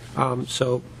committee.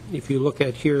 So if you look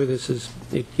at here,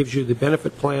 it gives you the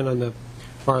benefit plan on the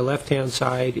far left-hand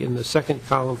side. In the second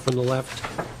column from the left,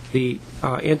 the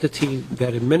entity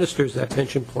that administers that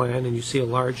pension plan, and you see a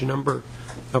large number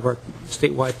of our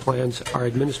statewide plans are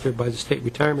administered by the state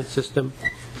retirement system.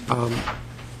 Some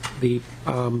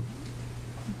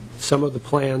of the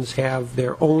plans have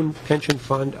their own pension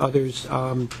fund, others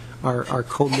are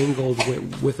commingled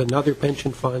with another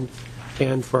pension fund,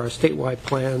 and for our statewide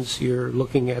plans, you're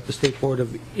looking at the State Board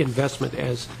of Investment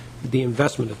as the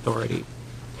investment authority.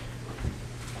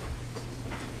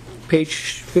 Page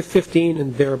 15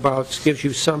 and thereabouts gives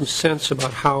you some sense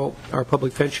about how our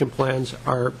public pension plans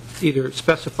are either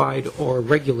specified or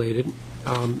regulated.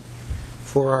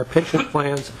 For our pension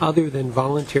plans other than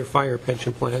volunteer fire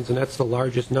pension plans, and that's the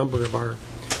largest number of our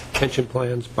pension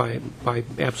plans by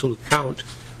absolute count,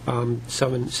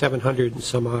 700 and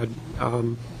some odd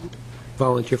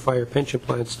volunteer fire pension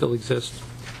plans still exist.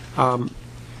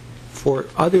 For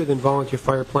other than volunteer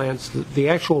fire plans, the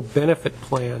actual benefit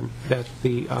plan that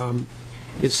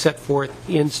is set forth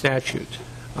in statute.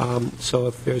 So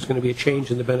if there's going to be a change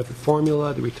in the benefit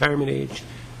formula, the retirement age,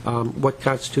 what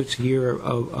constitutes a year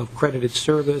of credited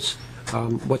service,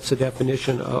 what's the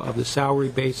definition of the salary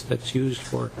base that's used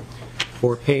for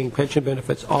paying pension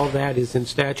benefits, all that is in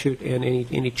statute, and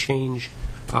any change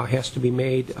has to be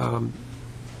made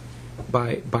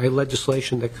by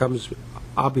legislation that comes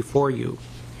before you.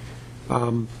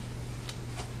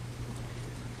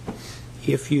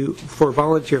 For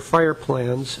volunteer fire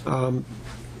plans,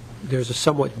 there's a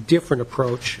somewhat different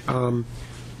approach.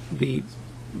 The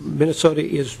Minnesota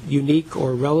is unique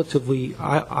or relatively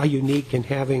unique in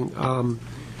having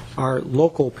our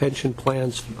local pension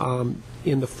plans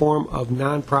in the form of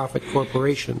nonprofit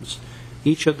corporations.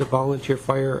 Each of the volunteer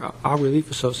fire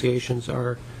relief associations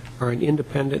are an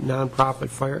independent nonprofit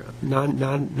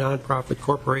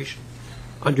corporation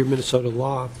under Minnesota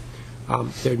law.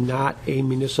 They're not a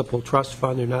municipal trust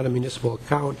fund. They're not a municipal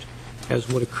account, as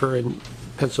would occur in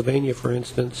Pennsylvania, for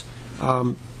instance,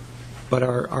 but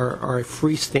are a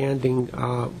freestanding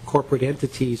corporate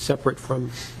entity separate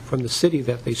from the city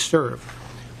that they serve.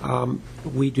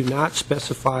 We do not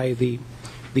specify the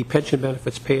pension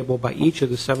benefits payable by each of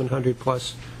the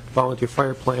 700-plus volunteer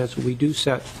fire plans. We do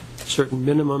set certain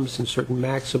minimums and certain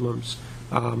maximums.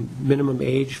 Minimum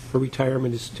age for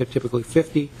retirement is typically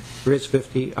 50, or is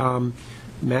 50.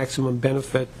 Maximum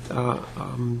benefit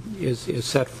is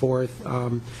set forth.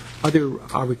 Other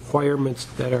requirements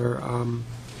that are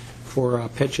for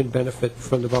pension benefit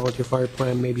from the volunteer fire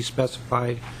plan may be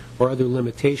specified, or other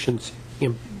limitations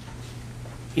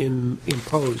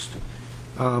imposed.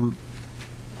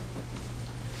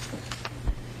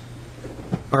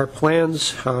 Our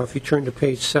plans, if you turn to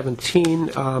page 17,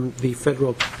 the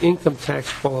federal income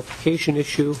tax qualification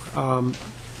issue,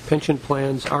 pension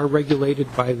plans are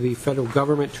regulated by the federal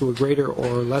government to a greater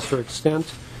or lesser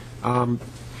extent.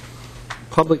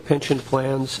 Public pension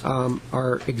plans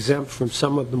are exempt from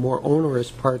some of the more onerous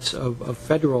parts of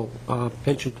federal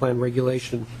pension plan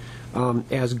regulation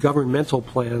as governmental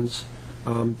plans.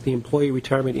 The Employee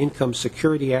Retirement Income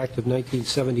Security Act of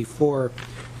 1974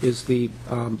 is the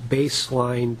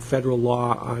baseline federal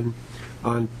law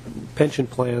on pension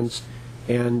plans,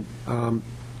 and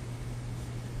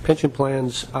pension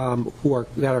plans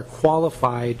that are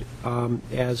qualified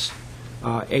as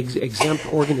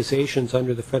exempt organizations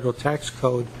under the federal tax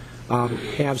code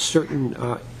have certain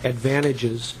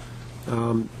advantages.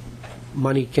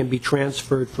 Money can be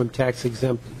transferred from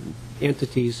tax-exempt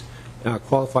entities,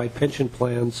 qualified pension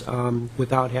plans,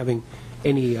 without having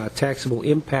any taxable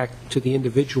impact to the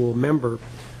individual member.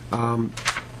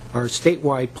 Our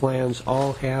statewide plans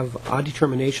all have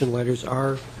determination letters.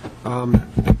 Our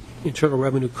Internal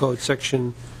Revenue Code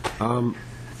section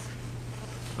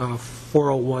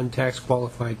 401 tax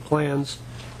qualified plans.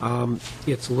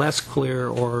 it's less clear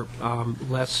or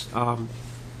less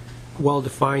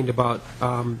well-defined about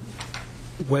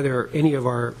whether any of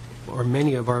our or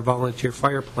many of our volunteer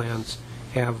fire plans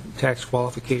have tax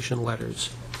qualification letters.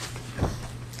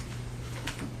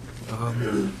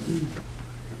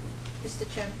 Mr.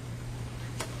 Chairman?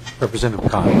 Representative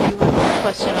Khan. Do you have a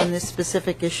question on this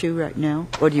specific issue right now,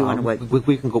 or do you want to wait?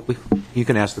 We can go. You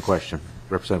can ask the question,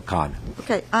 Representative Khan.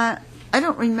 Okay. I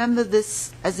don't remember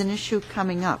this as an issue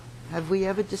coming up. Have we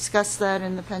ever discussed that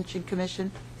in the Pension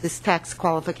Commission, this tax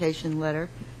qualification letter?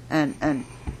 And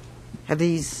have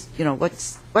these,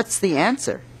 what's the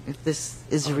answer if this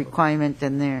is a requirement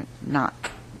and they're not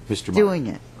doing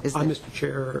it? Mr.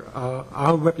 Chair,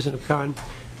 I'll Representative Khan.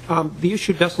 The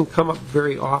issue doesn't come up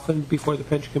very often before the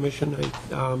Pension Commission.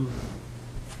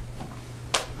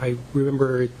 I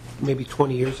remember maybe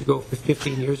 20 years ago,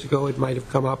 15 years ago, it might have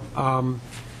come up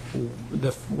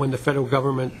when the federal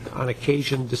government on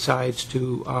occasion decides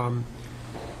to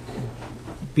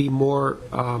be more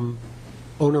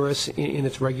onerous in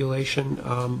its regulation.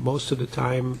 Most of the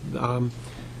time,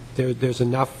 there's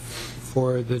enough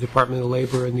for the Department of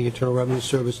Labor and the Internal Revenue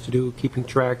Service to do, keeping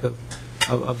track of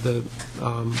the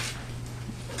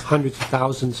hundreds of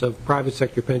thousands of private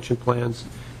sector pension plans,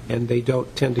 and they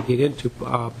don't tend to get into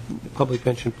public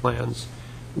pension plans.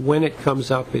 When it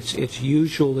comes up, it's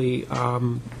usually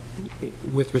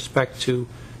with respect to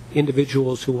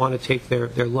individuals who want to take their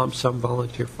lump sum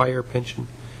volunteer fire pension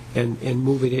and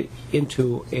move it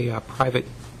into a private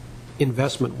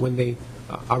investment when they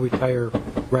retire,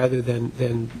 rather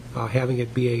than having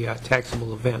it be a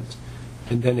taxable event.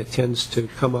 And then it tends to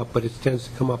come up, but it tends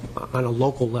to come up on a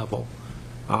local level.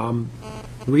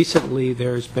 Recently,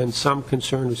 there's been some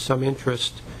concern or some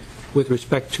interest with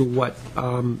respect to what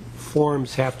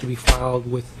forms have to be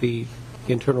filed with the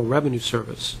Internal Revenue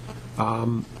Service.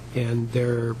 And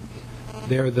they're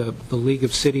the League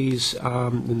of Cities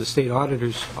and the State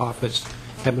Auditor's Office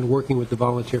have been working with the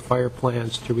volunteer fire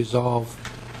plans to resolve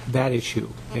that issue.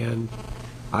 And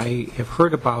I have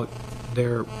heard about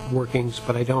their workings,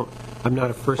 but I'm not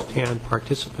a first-hand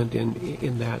participant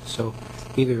in that. So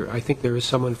I think there is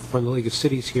someone from the League of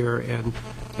Cities here, and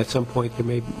at some point it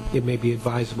may be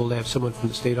advisable to have someone from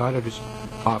the State Auditor's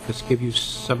Office give you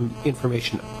some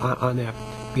information on that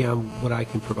beyond what I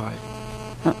can provide.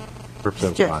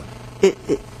 Representative Khan.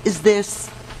 Is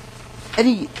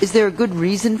there a good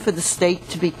reason for the state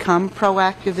to become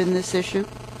proactive in this issue?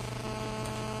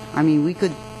 I mean, we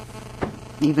could,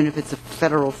 even if it's a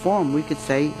federal form, we could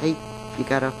say, hey, you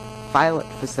got to file it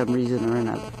for some reason or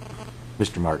another.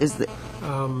 Mr. Martin.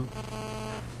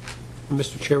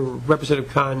 Mr. Chair,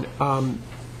 Representative Khan,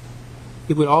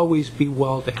 it would always be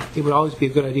a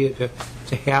good idea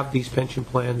to have these pension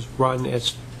plans run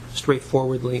as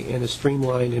straightforwardly and as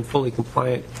streamlined and fully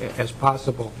compliant as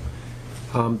possible.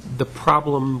 The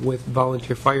problem with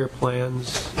volunteer fire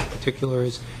plans in particular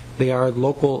is they are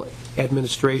local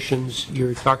administrations.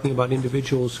 You're talking about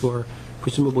individuals who are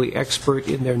presumably expert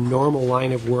in their normal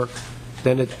line of work,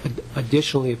 then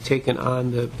additionally have taken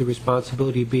on the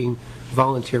responsibility of being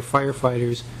volunteer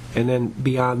firefighters, and then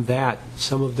beyond that,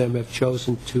 some of them have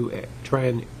chosen to try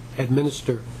and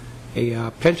administer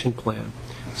a pension plan.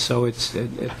 So it's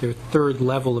at their third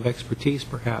level of expertise,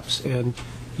 perhaps, and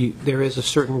there is a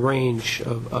certain range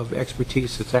of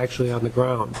expertise that's actually on the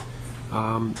ground.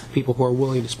 People who are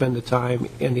willing to spend the time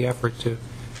and the effort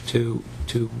to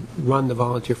run the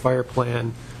volunteer fire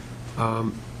plan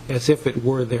as if it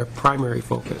were their primary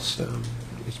focus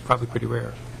is probably pretty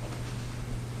rare.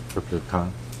 Representative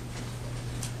Khan.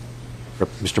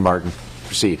 Mr. Martin,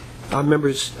 proceed.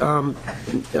 Members, I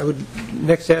would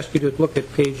next ask you to look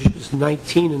at pages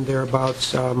 19 and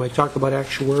thereabouts. I talk about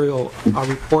actuarial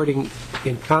reporting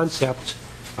in concept.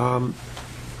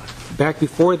 Back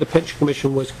before the Pension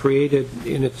Commission was created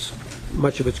in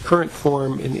much of its current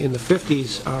form in the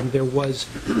 50s, there was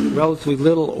relatively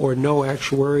little or no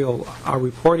actuarial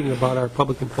reporting about our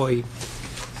public employee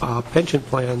pension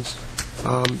plans.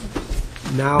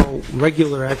 Now,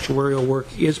 regular actuarial work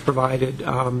is provided,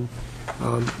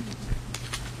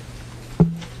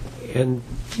 and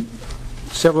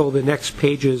several of the next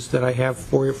pages that I have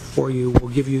for you will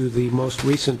give you the most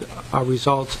recent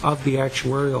results of the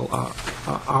actuarial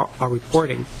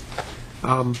reporting.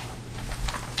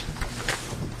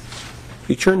 If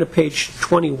you turn to page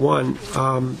 21,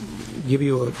 give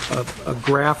you a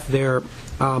graph there.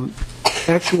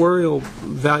 Actuarial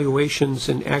valuations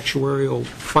and actuarial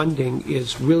funding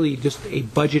is really just a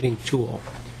budgeting tool.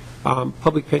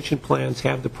 Public pension plans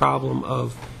have the problem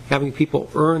of having people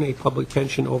earn a public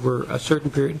pension over a certain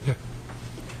period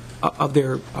of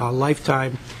their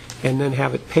lifetime, and then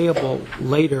have it payable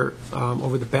later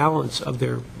over the balance of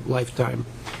their lifetime.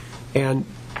 And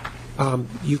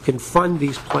you can fund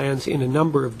these plans in a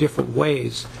number of different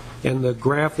ways, and the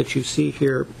graph that you see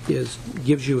here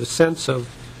gives you a sense of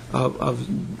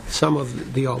some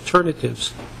of the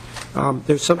alternatives.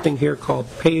 There's something here called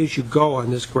pay-as-you-go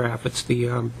on this graph. It's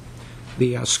the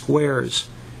squares.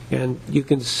 And you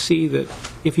can see that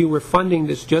if you were funding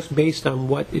this just based on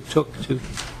what it took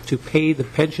to pay the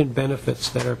pension benefits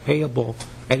that are payable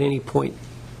at any point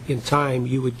in time,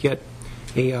 you would get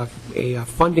a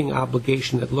funding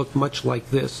obligation that looked much like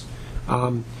this.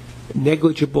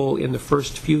 Negligible in the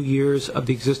first few years of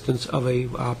the existence of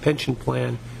a pension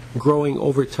plan, growing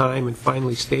over time and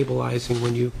finally stabilizing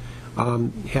when you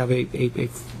have a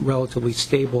relatively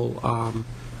stable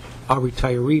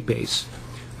retiree base.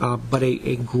 But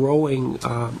a growing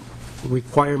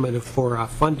requirement for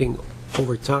funding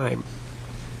over time.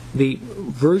 The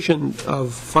version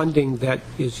of funding that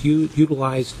is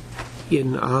utilized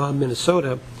in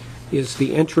Minnesota is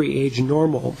the entry age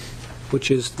normal,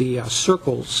 which is the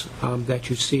circles that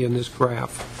you see in this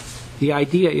graph. The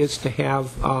idea is to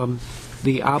have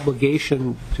the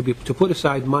obligation to put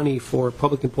aside money for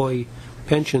public employee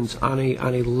pensions on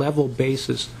a level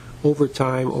basis over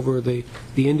time, over the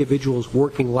individual's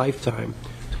working lifetime,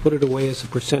 to put it away as a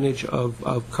percentage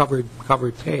of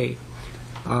covered pay.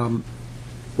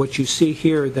 What you see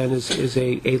here then is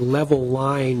a level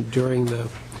line during the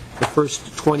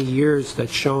first 20 years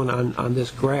that's shown on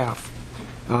this graph.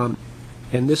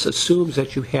 And this assumes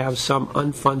that you have some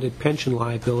unfunded pension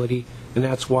liability, and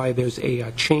that's why there's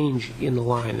a change in the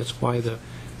line. That's why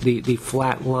the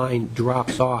flat line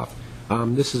drops off.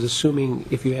 This is assuming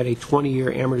if you had a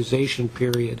 20-year amortization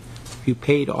period, you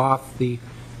paid off the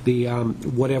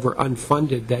whatever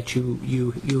unfunded that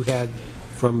you had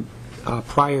from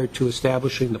prior to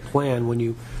establishing the plan when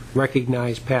you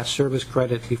recognize past service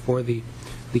credit before the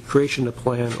creation of the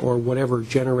plan or whatever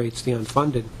generates the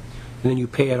unfunded, and then you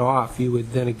pay it off, you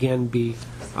would then again be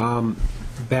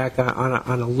back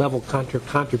on a level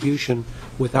contribution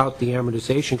without the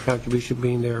amortization contribution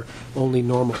being their only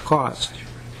normal cost.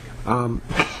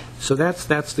 So that's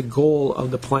the goal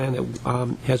of the plan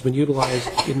that has been utilized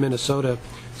in Minnesota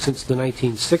since the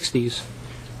 1960s.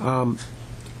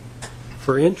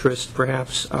 For interest,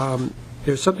 perhaps,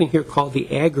 there's something here called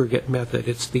the aggregate method.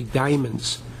 It's the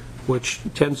diamonds, which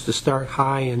tends to start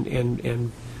high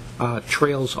and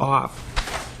trails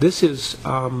off. This is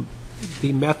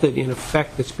the method, in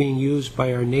effect, that's being used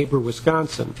by our neighbor,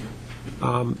 Wisconsin.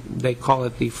 They call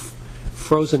it the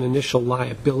frozen initial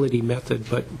liability method,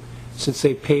 but since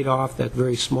they paid off that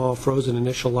very small frozen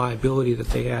initial liability that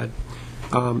they had,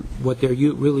 what they're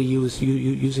really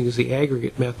using is the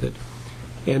aggregate method.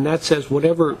 And that says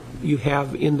whatever you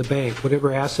have in the bank,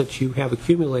 whatever assets you have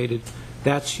accumulated,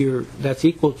 that's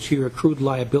equal to your accrued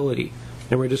liability.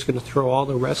 And we're just going to throw all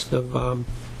the rest of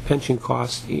pension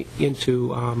costs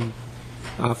into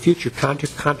future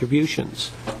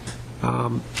contributions.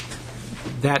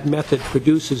 That method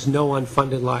produces no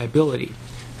unfunded liability.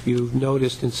 You've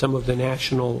noticed in some of the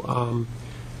national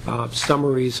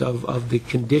summaries of the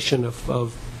condition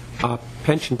of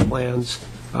pension plans,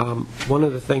 one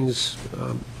of the things,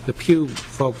 the Pew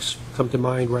folks come to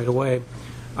mind right away,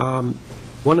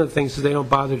 one of the things is they don't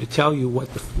bother to tell you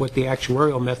what the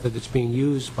actuarial method that's being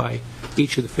used by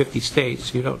each of the 50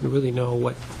 states. You don't really know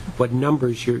what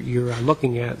numbers you're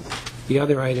looking at. The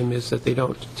other item is that they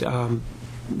don't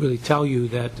really tell you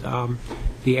that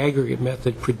the aggregate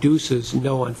method produces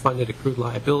no unfunded accrued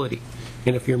liability.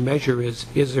 And if your measure is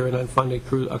there an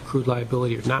unfunded accrued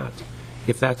liability or not,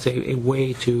 if that's a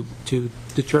way to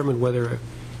determine whether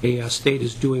a state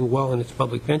is doing well in its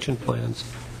public pension plans,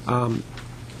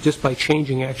 just by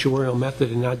changing actuarial method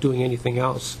and not doing anything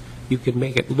else, you can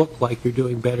make it look like you're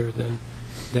doing better than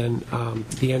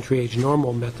the entry age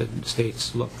normal method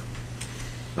states look.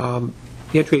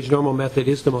 The entry age normal method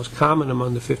is the most common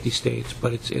among the 50 states,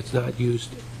 but it's not used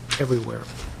everywhere.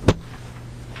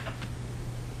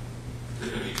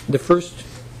 The first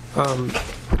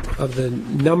of the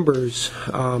numbers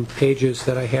pages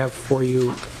that I have for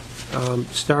you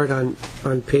start on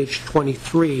page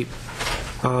 23,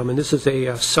 and this is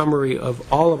a summary of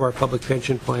all of our public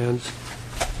pension plans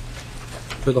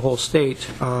for the whole state,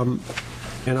 and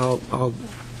I'll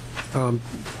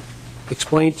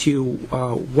explain to you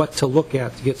what to look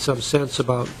at to get some sense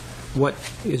about what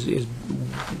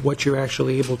you're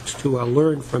actually able to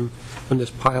learn from this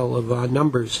pile of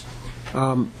numbers.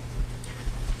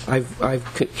 I've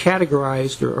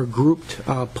categorized or grouped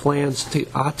plans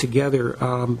together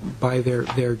by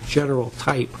their general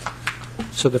type.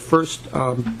 So the first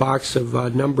box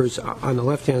of numbers on the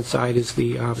left-hand side is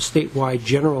the statewide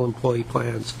general employee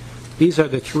plans. These are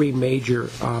the three major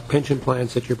pension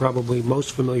plans that you're probably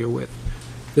most familiar with.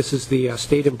 This is the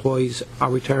state employees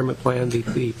retirement plan,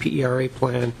 the PERA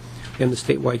plan, and the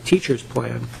statewide teachers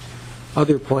plan.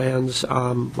 Other plans,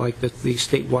 like the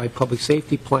statewide public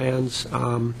safety plans,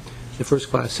 the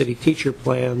first-class city teacher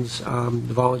plans,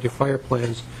 the volunteer fire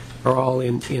plans, are all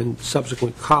in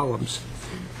subsequent columns.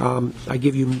 I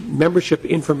give you membership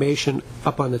information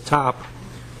up on the top,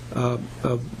 a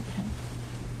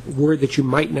word that you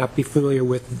might not be familiar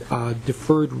with,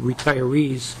 deferred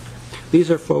retirees.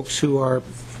 These are folks who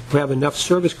have enough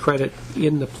service credit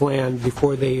in the plan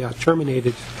before they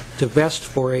terminated to vest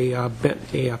for a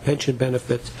pension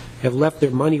benefit, have left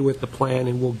their money with the plan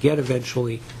and will get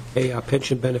eventually a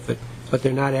pension benefit, but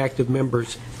they're not active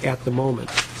members at the moment.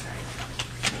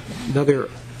 Another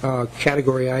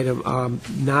category item,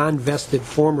 non-vested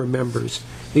former members.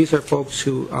 These are folks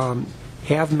who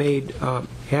have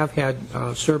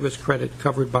had service credit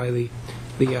covered by the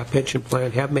pension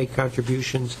plan, have made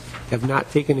contributions, have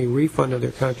not taken a refund of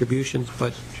their contributions,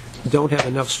 but don't have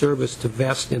enough service to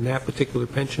vest in that particular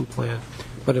pension plan,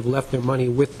 but have left their money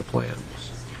with the plan.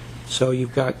 So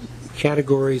you've got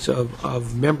categories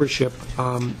of membership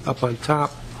up on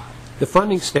top. The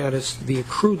funding status, the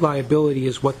accrued liability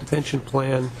is what the pension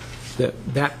plan,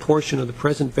 that portion of the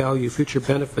present value future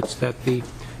benefits that the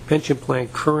pension plan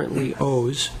currently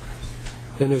owes.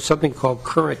 Then there's something called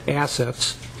current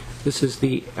assets. This is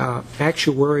the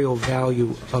actuarial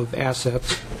value of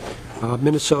assets.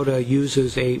 Minnesota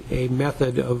uses a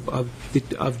method of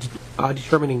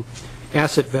determining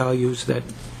asset values that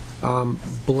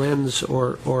blends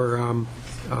or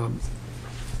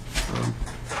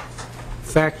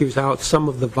factors out some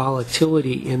of the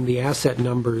volatility in the asset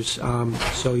numbers.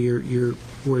 So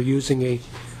we're using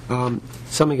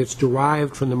something that's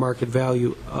derived from the market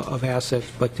value of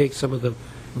assets, but takes some of the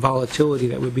volatility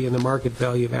that would be in the market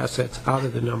value of assets out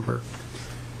of the number.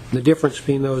 And the difference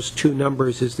between those two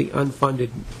numbers is the unfunded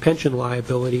pension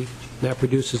liability, and that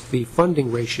produces the funding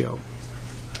ratio.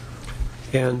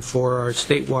 And for our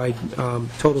statewide,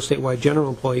 total statewide general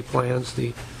employee plans,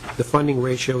 the funding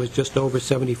ratio is just over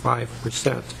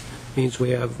 75%. Means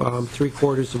we have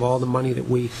 3/4 of all the money that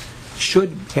we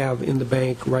should have in the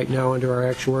bank right now under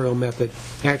our actuarial method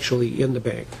actually in the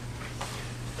bank.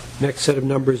 Next set of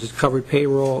numbers is covered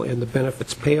payroll and the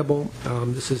benefits payable.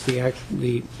 This is the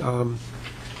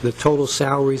total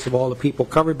salaries of all the people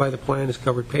covered by the plan is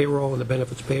covered payroll, and the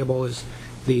benefits payable is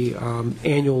the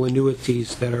annual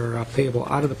annuities that are payable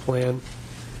out of the plan.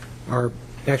 Our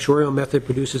actuarial method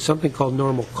produces something called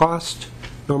normal cost.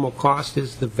 Normal cost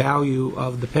is the value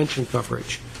of the pension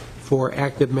coverage for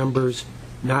active members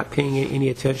not paying any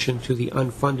attention to the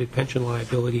unfunded pension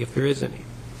liability if there is any.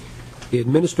 The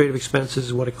administrative expenses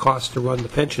is what it costs to run the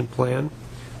pension plan.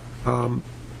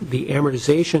 The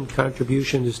amortization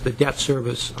contribution is the debt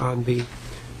service on the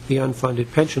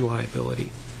unfunded pension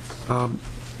liability.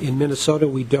 In Minnesota,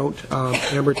 we don't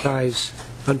amortize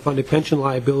unfunded pension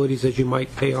liabilities as you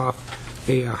might pay off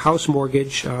a house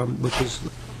mortgage, which is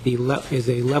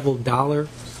a level dollar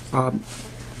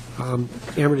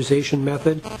amortization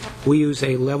method. We use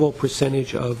a level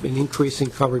percentage of an increasing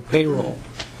covered payroll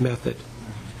method.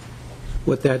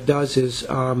 What that does is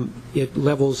it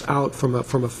levels out from a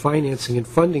financing and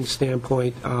funding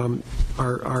standpoint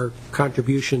our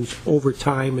contributions over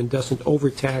time and doesn't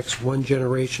overtax one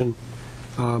generation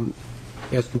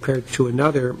as compared to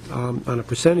another on a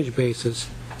percentage basis.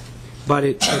 But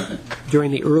it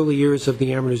during the early years of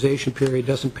the amortization period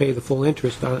doesn't pay the full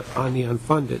interest on the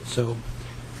unfunded. So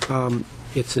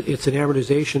it's an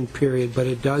amortization period, but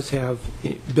it does have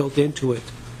built into it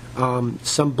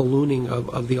some ballooning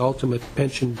of the ultimate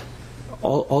pension,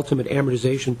 ultimate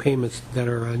amortization payments that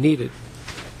are needed.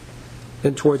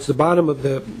 Then towards the bottom of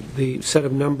the set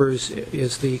of numbers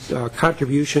is the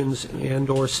contributions and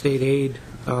or state aid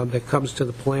that comes to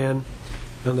the plan.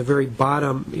 On the very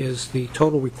bottom is the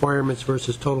total requirements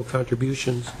versus total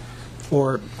contributions,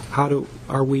 or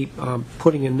are we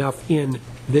putting enough in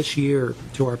this year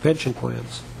to our pension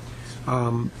plans.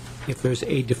 If there's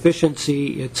a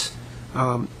deficiency, it's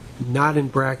not in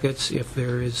brackets. If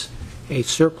there is a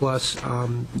surplus,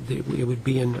 it would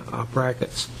be in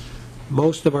brackets.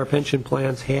 Most of our pension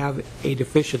plans have a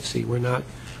deficiency.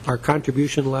 Our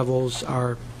contribution levels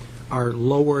are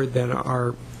lower than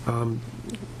our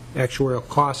actuarial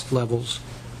cost levels,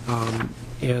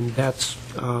 and that's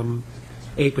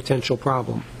a potential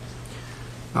problem.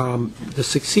 The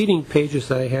succeeding pages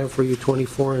that I have for you,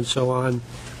 24 and so on,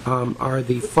 are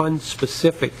the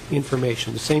fund-specific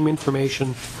information, the same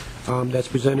information that's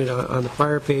presented on the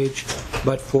prior page,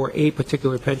 but for a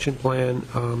particular pension plan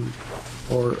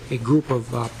or a group of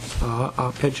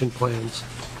pension plans.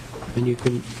 And you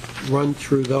can run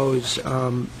through those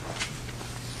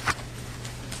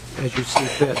as you see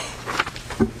fit.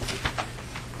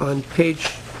 On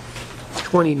page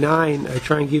 29, I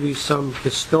try and give you some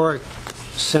historic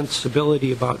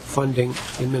sensibility about funding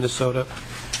in Minnesota.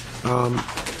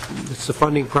 It's the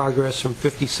funding progress from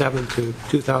 57 to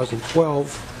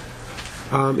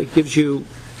 2012. It gives you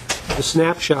the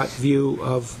snapshot view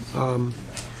of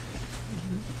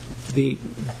the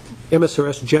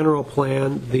MSRS general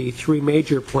plan, the three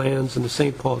major plans, and the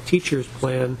St. Paul teachers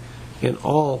plan, and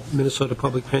all Minnesota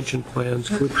public pension plans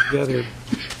grouped together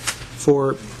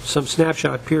for some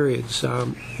snapshot periods,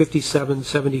 57,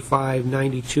 75,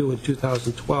 92, and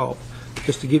 2012.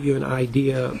 Just to give you an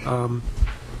idea,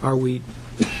 are we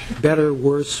better,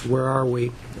 worse, where are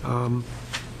we? And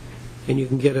you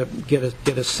can get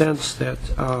a sense that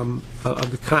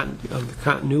of the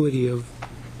continuity of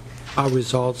our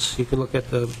results. You can look at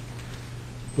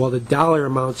while the dollar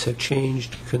amounts have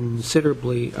changed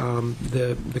considerably,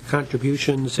 the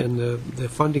contributions and the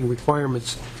funding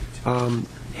requirements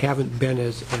haven't been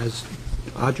as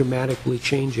dramatically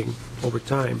changing over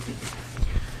time.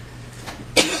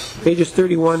 Pages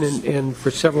 31 and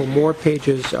for several more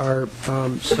pages are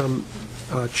some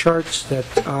charts that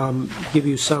give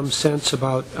you some sense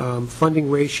about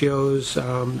funding ratios,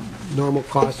 normal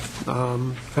cost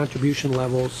contribution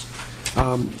levels,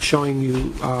 showing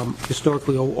you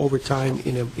historically over time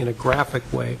in a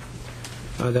graphic way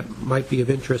that might be of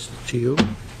interest to you.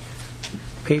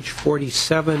 Page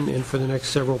 47, and for the next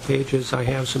several pages, I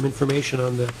have some information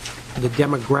on the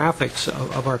demographics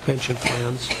of our pension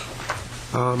plans.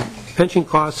 Pension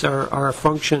costs are a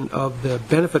function of the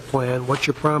benefit plan, what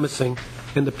you're promising,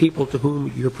 and the people to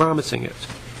whom you're promising it.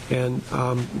 And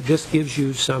this gives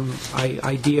you some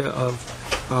idea of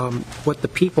what the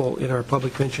people in our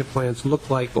public pension plans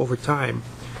look like over time.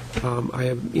 I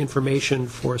have information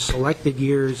for selected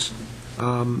years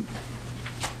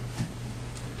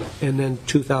and then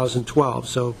 2012.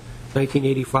 So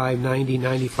 1985, 90,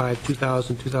 95,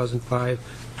 2000, 2005,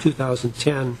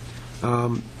 2010.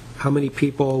 How many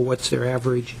people, what's their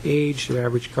average age, their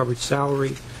average covered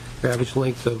salary, their average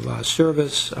length of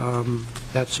service,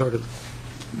 that sort of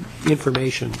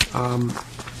information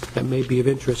that may be of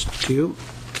interest to you.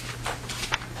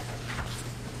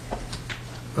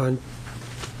 On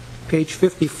page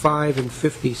 55 and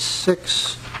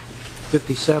 56,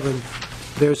 57,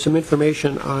 there's some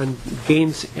information on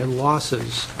gains and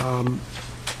losses.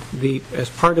 As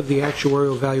part of the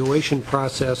actuarial evaluation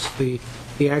process, the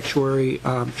actuary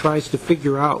tries to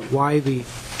figure out why the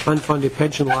unfunded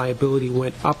pension liability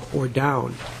went up or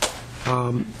down,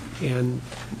 and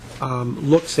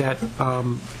looks at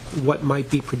what might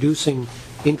be producing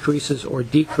increases or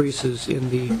decreases in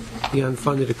the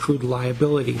unfunded accrued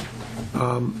liability.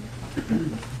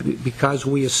 Because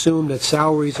we assume that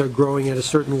salaries are growing at a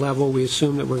certain level, we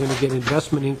assume that we're going to get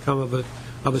investment income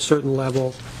of a certain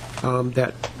level,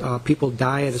 that people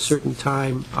die at a certain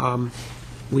time.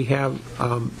 We have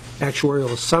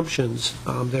actuarial assumptions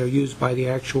that are used by the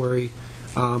actuary,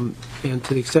 and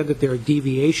to the extent that there are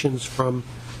deviations from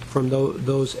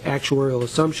those actuarial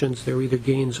assumptions, they're either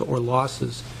gains or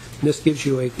losses. And this gives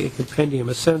you a compendium,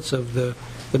 a sense of the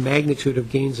magnitude of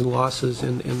gains and losses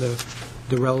and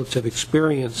the relative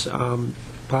experience,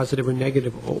 positive or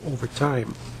negative, over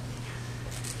time.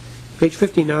 Page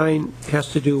 59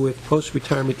 has to do with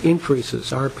post-retirement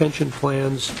increases. Our pension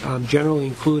plans generally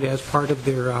include, as part of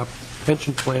their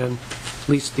pension plan, at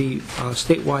least the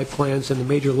statewide plans and the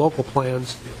major local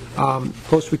plans,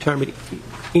 post-retirement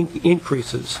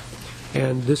increases.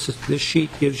 And this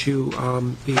sheet gives you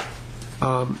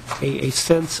a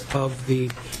sense of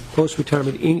the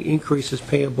post-retirement increases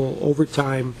payable over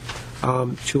time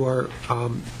to our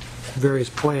various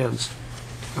plans.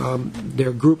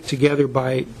 They're grouped together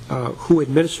by who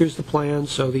administers the plan,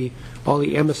 so all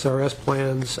the MSRS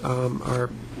plans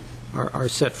are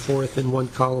set forth in one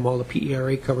column, all the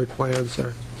PERA covered plans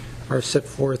are set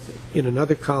forth in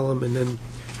another column, and then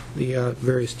the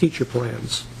various teacher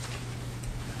plans.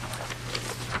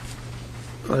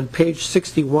 On page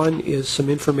 61 is some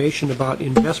information about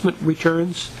investment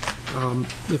returns.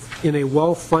 If in a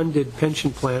well-funded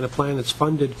pension plan, a plan that's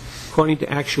funded according to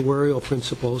actuarial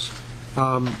principles,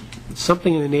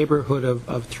 something in the neighborhood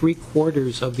of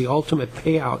 3/4 of the ultimate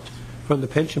payout from the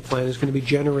pension plan is going to be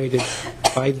generated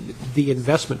by the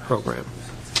investment program.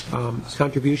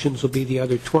 Contributions will be the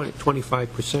other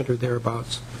 25% or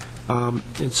thereabouts.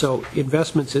 And so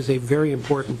investments is a very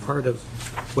important part of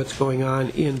what's going on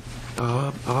in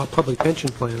public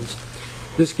pension plans.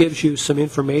 This gives you some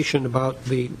information about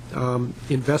the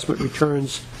investment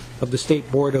returns of the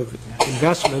State Board of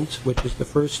Investments, which is the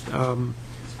first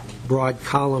broad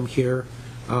column here,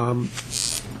 and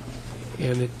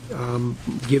it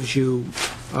gives you,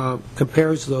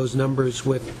 compares those numbers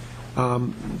with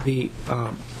the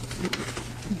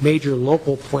major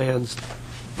local plans,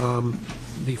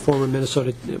 the former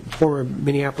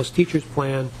Minneapolis Teachers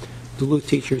Plan, Duluth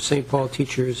Teachers, St. Paul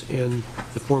Teachers, and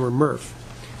the former MRF.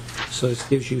 So this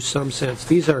gives you some sense.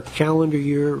 These are calendar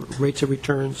year rates of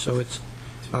return, so it's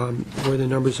where the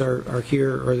numbers are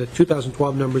here, or the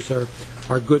 2012 numbers are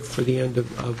good for the end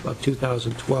of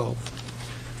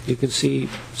 2012. You can see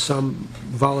some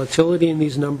volatility in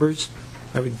these numbers.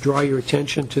 I would draw your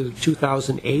attention to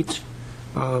 2008.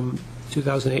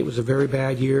 2008 was a very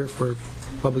bad year for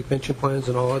public pension plans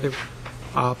and all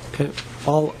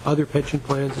other pension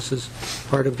plans. This is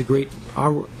part of the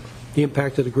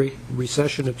impact of the Great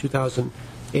Recession of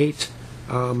 2008,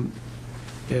 and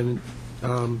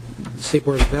the State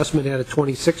Board of Investment had a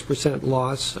 26%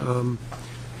 loss.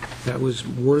 That was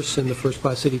worse than the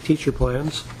first-class city teacher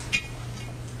plans.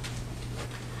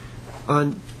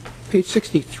 On page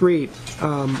 63,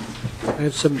 I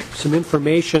have some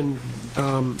information.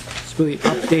 It's really an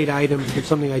update item for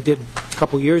something I did a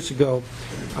couple years ago.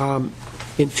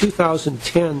 In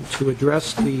 2010, to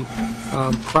address the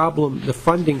the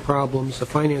funding problems, the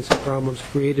financing problems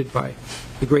created by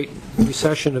the Great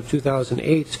Recession of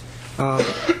 2008,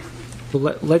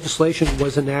 the legislation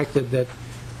was enacted that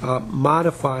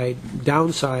modified,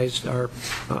 downsized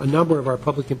a number of our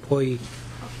public employee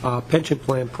pension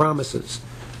plan promises.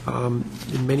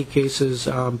 In many cases,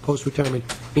 post-retirement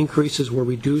increases were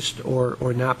reduced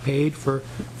or not paid for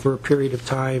a period of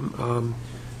time.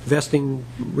 Vesting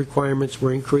requirements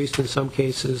were increased in some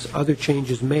cases, other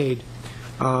changes made,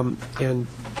 and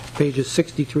pages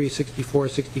 63, 64,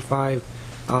 65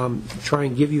 try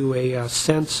and give you a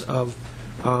sense of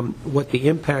what the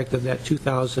impact of that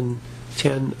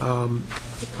 2010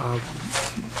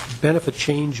 benefit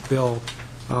change bill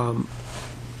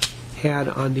had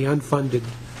on the unfunded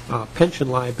pension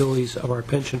liabilities of our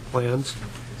pension plans.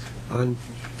 On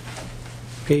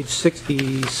page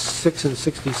 66 and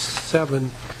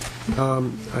 67,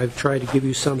 I've tried to give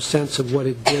you some sense of what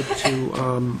it did to,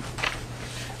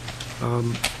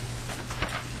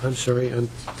 I'm sorry, on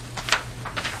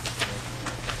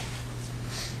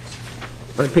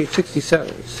page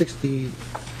 66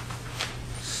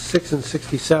 and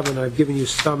 67, I've given you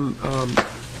some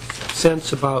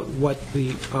sense about what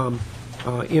the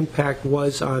impact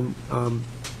was on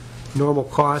normal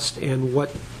cost and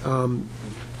what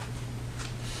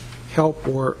help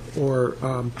or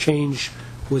change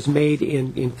was made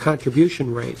in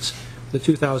contribution rates. The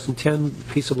 2010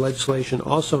 piece of legislation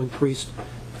also increased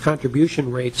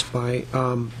contribution rates by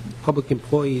public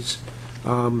employees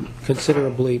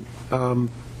considerably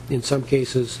in some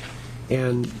cases,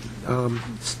 and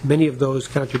many of those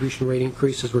contribution rate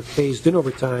increases were phased in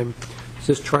over time.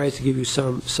 This tries to give you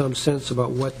some sense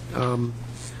about what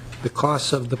the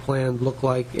costs of the plan look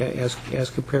like as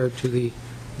compared to the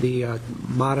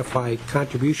modified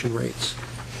contribution rates.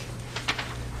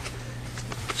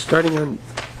 Starting on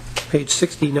page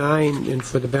 69, and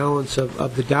for the balance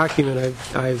of the document,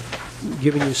 I've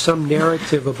given you some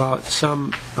narrative about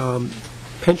some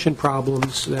pension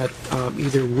problems that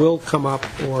either will come up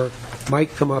or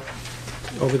might come up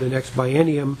over the next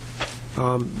biennium.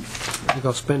 I think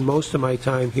I'll spend most of my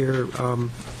time here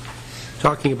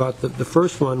talking about the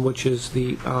first one, which is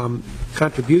the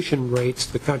contribution rates,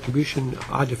 the contribution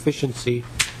odd deficiency.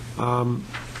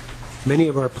 Many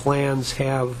of our plans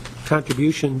have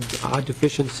contribution odd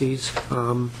deficiencies,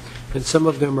 and some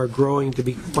of them are growing to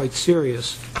be quite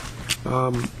serious.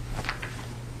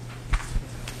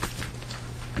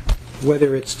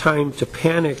 Whether it's time to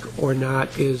panic or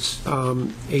not is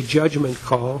a judgment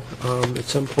call. At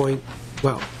some point,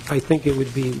 well, I think it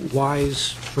would be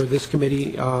wise for this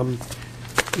committee,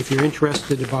 if you're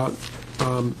interested about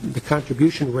the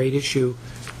contribution rate issue,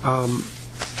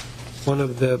 one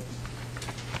of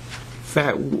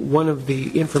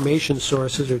the information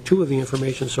sources, or two of the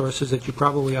information sources that you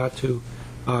probably ought to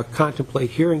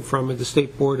contemplate hearing from are the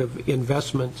State Board of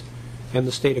Investment and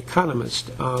the state economist.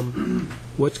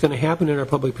 What's going to happen in our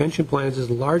public pension plans is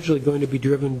largely going to be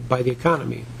driven by the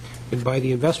economy and by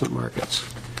the investment markets.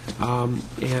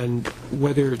 And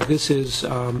whether this is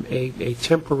a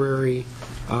temporary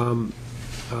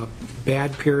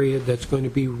bad period that's going to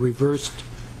be reversed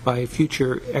by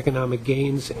future economic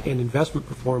gains and investment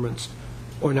performance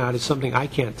or not is something I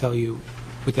can't tell you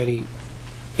with any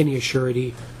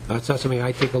assurity. It's not something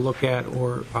I take a look at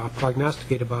or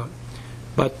prognosticate about.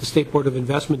 But the State Board of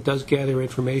Investment does gather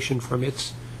information from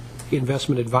its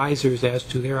investment advisors as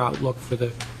to their outlook for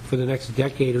the next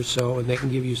decade or so, and they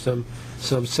can give you some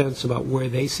sense about where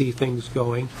they see things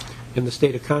going. And the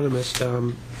state economist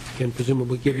can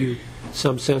presumably give you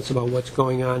some sense about what's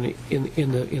going on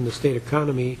in the state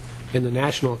economy, in the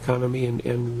national economy,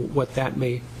 and what that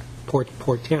may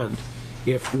portend.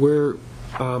 If we're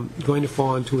going to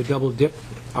fall into a double dip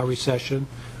recession,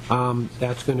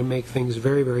 that's going to make things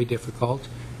very, very difficult.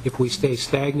 If we stay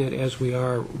stagnant as we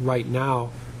are right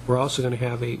now, we're also going to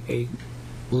have a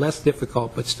less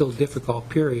difficult but still difficult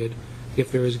period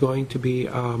if there is going to be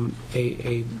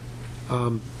a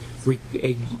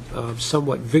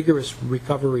somewhat vigorous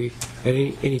recovery at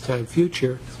any time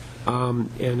future,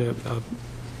 and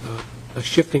a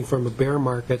shifting from bear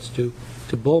markets to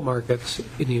bull markets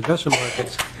in the investment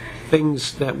markets.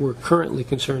 Things that we're currently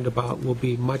concerned about will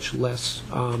be much less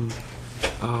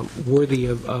worthy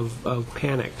of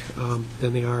panic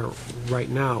than they are right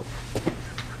now.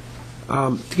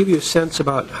 To give you a sense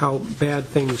about how bad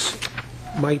things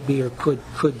might be or could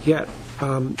get,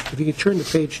 if you could turn to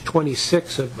page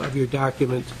 26 of your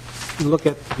document and look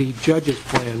at the judge's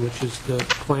plan, which is the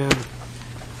plan.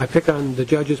 I pick on the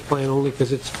judge's plan only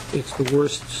because it's the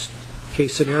worst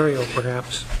case scenario,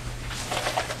 perhaps.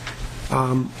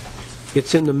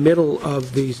 It's in the middle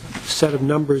of the set of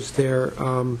numbers there.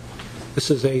 This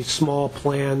is a small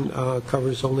plan,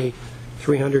 covers only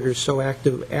 300 or so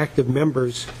active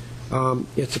members.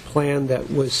 It's a plan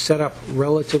that was set up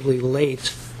relatively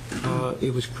late.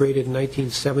 It was created in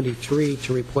 1973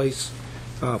 to replace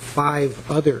 5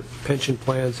 other pension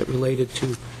plans that related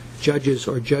to judges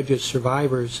or judges'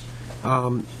 survivors.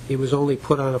 It was only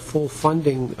put on a full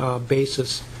funding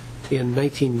basis in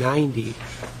 1990,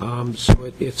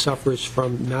 so it suffers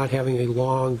from not having a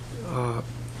long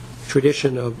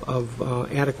tradition of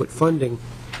adequate funding.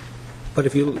 But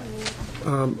if you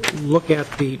look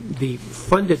at the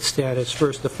funded status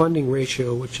first, the funding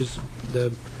ratio, which is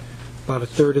about a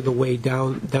third of the way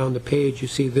down the page, you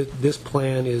see that this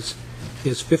plan is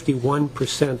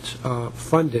 51%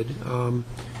 funded.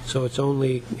 So it's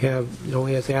only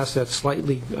has assets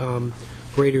slightly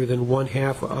greater than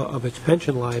 1/2 of its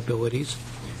pension liabilities.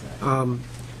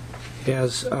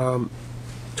 Has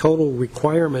total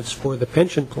requirements for the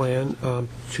pension plan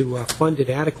to fund it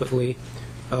adequately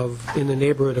in the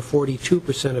neighborhood of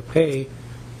 42% of pay,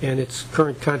 and its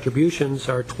current contributions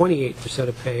are 28%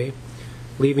 of pay,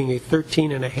 leaving a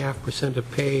 13.5%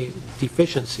 of pay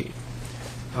deficiency.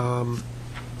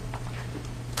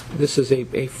 This is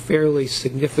a fairly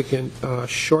significant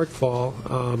shortfall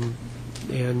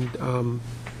and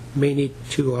may need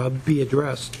to be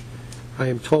addressed. I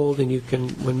am told, and you can,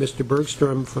 when Mr.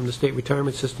 Bergstrom from the State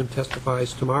Retirement System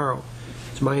testifies tomorrow,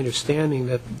 it's my understanding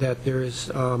that there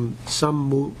is some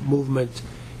movement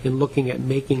in looking at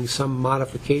making some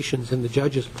modifications in the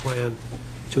judge's plan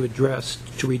to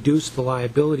reduce the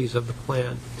liabilities of the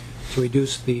plan, to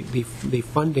reduce the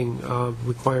funding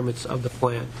requirements of the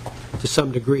plan to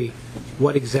some degree.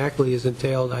 What exactly is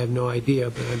entailed, I have no idea,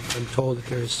 but I'm told that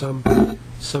there is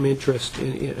some interest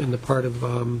in the part of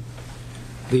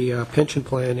the pension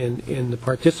plan and in the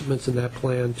participants in that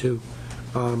plan to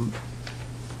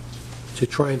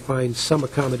try and find some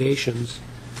accommodations.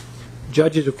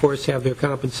 Judges, of course, have their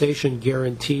compensation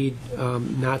guaranteed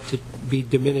not to be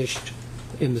diminished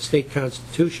in the state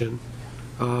constitution.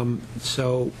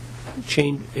 So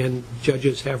change, and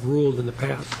judges have ruled in the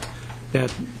past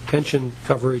that pension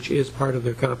coverage is part of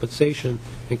their compensation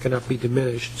and cannot be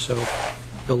diminished. So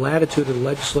the latitude of the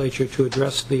legislature to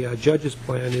address the judge's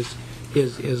plan is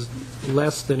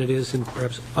less than it is in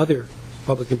perhaps other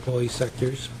public employee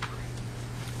sectors.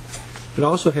 But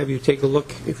also have you take a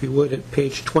look, if you would, at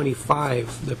page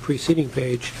 25, the preceding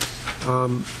page.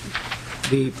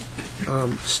 The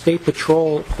State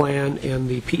Patrol plan and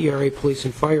the PERA Police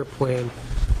and Fire plan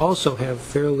also have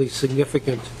fairly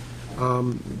significant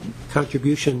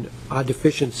contribution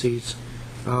deficiencies.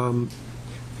 And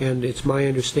it's my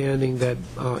understanding that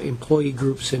employee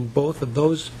groups in both of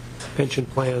those pension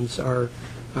plans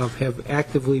have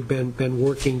actively been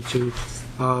working to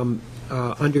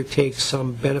undertake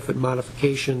some benefit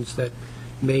modifications that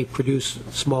may produce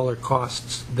smaller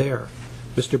costs there.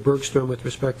 Mr. Bergstrom, with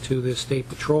respect to the State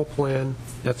Patrol plan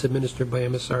that's administered by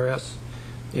MSRS,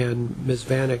 and Ms.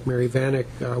 Vanek, Mary Vanek,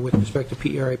 with respect to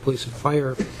PERA Police and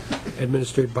Fire,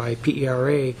 administered by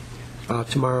PERA,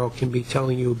 tomorrow can be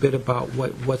telling you a bit about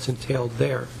what's entailed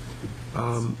there.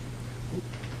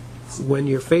 When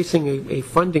you're facing a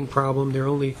funding problem, there are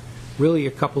only really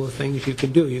a couple of things you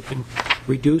can do. You can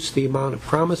reduce the amount of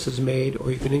promises made,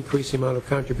 or you can increase the amount of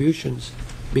contributions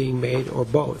being made, or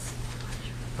both.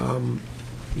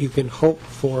 You can hope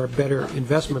for better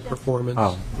investment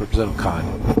performance. Representative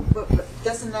Kahn. But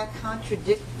doesn't that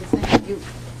contradict the thing you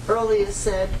earlier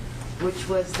said, which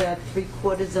was that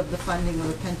 3/4 of the funding of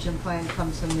a pension plan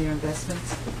comes from their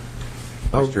investments?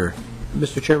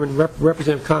 Mr. Chairman,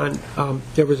 Representative Kahn,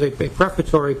 there was a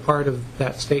prefatory part of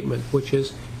that statement, which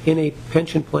is in a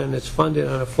pension plan that's funded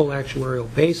on a full actuarial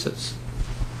basis,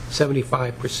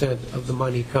 75% of the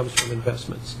money comes from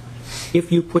investments.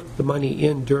 If you put the money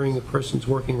in during the person's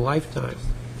working lifetime,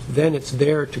 then it's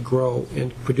there to grow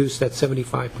and produce that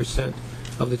 75%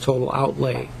 of the total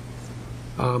outlay.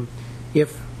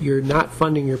 If you're not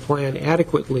funding your plan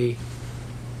adequately,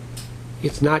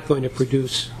 it's not going to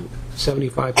produce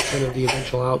 75% of the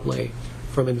eventual outlay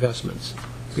from investments,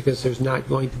 because there's not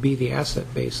going to be the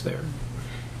asset base there.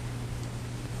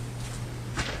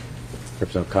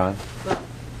 Representative Kahn. Well,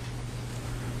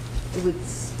 it would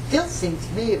still seem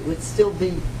to me it would still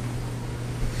be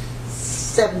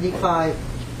 75.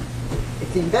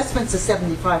 If the investments are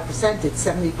 75%, it's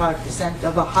 75%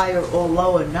 of a higher or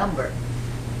lower number.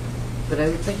 But I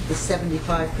would think the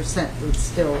 75% would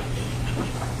still,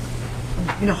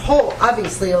 whole,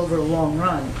 obviously over a long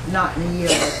run, not in a year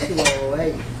like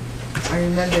 2008. I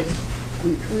remember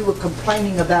we were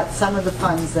complaining about some of the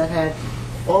funds that had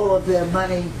all of their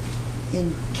money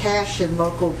in cash in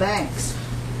local banks.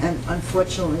 And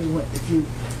unfortunately,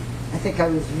 I think I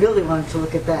was really wanting to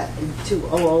look at that in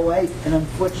 2008, and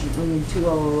unfortunately in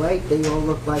 2008 they all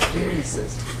looked like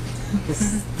geniuses.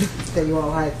 Because they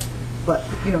all had, but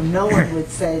no one would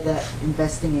say that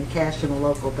investing in cash in a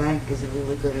local bank is a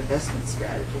really good investment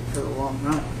strategy for the long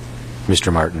run.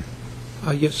 Mr. Martin.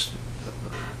 Yes.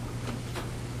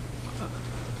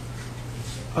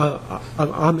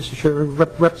 Mr. Chairman,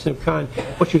 Representative Kahn,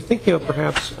 what you're thinking of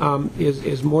perhaps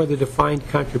is more the defined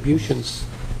contributions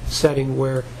setting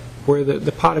where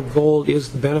the pot of gold is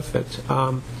the benefit.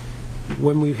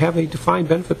 When we have a defined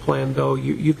benefit plan, though,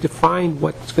 you've defined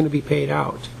what's going to be paid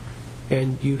out,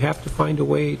 and you have to find a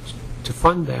way to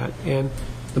fund that. And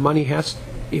the money has,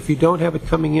 if you don't have it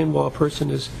coming in while a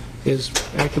person is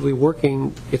actively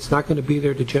working, it's not going to be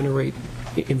there to generate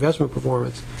investment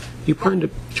performance. You turn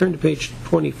to page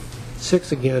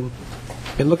 26 again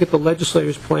and look at the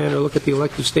legislator's plan or look at the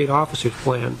elected state officer's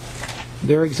plan.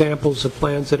 They're examples of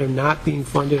plans that are not being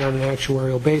funded on an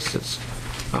actuarial basis.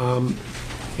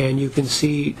 And you can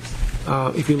see,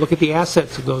 if you look at the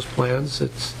assets of those plans,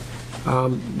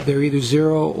 they're either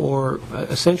zero or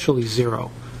essentially zero.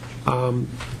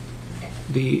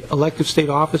 The elected state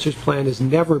officer's plan has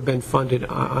never been funded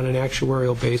on an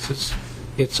actuarial basis.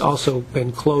 It's also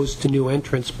been closed to new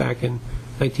entrants back in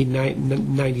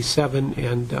 1997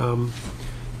 and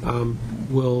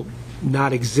will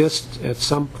not exist at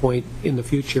some point in the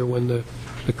future when the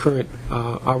current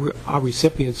our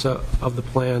recipients of the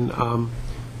plan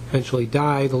eventually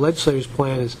die. The legislator's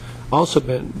plan has also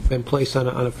been placed on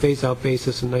a phase-out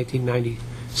basis in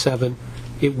 1997.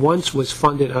 It once was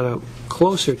funded on a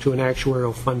closer to an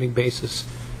actuarial funding basis,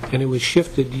 and it was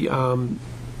shifted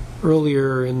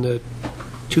earlier in the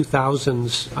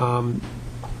 2000s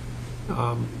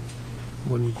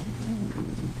when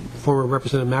former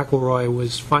Representative McElroy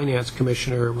was finance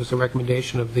commissioner. It was a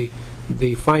recommendation of the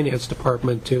finance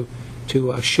department to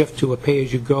shift to a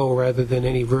pay-as-you-go rather than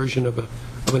any version of an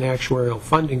actuarial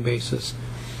funding basis.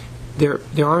 There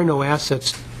are no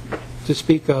assets to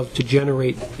speak of to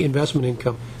generate investment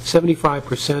income.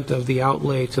 75% of the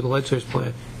outlay to the legislator's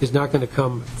plan is not going to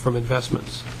come from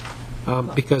investments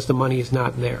because the money is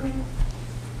not there.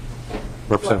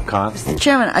 Representative Kahn. Mr.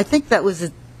 Chairman, I think that was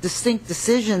a distinct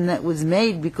decision that was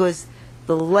made because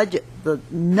the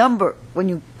number, when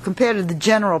you compare to the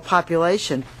general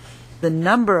population, the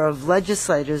number of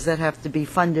legislators that have to be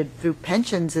funded through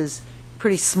pensions is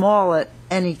pretty small at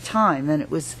any time, and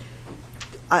it was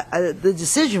the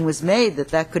decision was made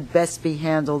that could best be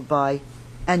handled by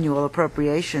annual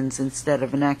appropriations instead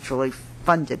of an actually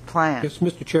funded plan. Yes,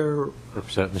 Mr. Chair.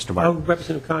 Mr. Martin.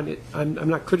 Representative Kahn, I'm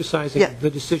not criticizing the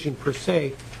decision per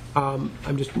se.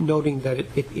 I'm just noting that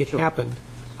it happened.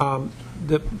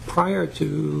 Prior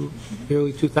to the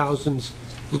early 2000s,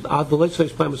 the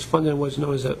legislative plan was funded on what was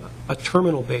known as a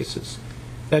terminal basis.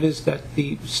 That is that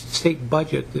the state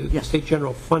budget, the state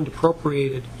general fund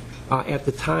appropriated at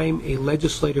the time a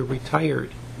legislator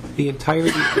retired the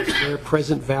entirety of their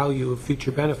present value of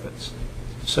future benefits.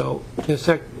 So, in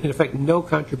effect, no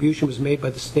contribution was made by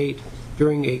the state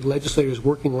during a legislator's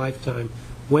working lifetime.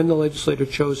 When the legislator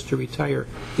chose to retire,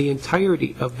 the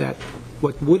entirety of that,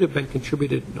 what would have been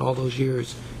contributed in all those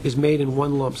years, is made in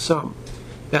one lump sum.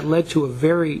 that led to a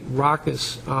very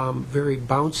raucous, very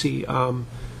bouncy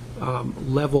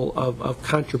level of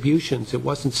contributions. It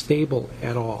wasn't stable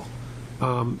at all.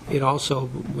 It also,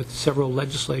 with several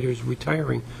legislators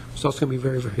retiring, was also going to be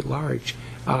very, very large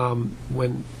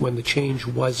when the change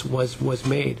was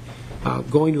made.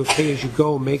 Going to a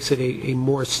pay-as-you-go makes it a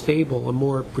more stable, a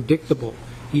more predictable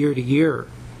year-to-year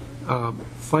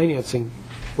financing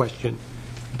question,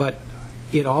 but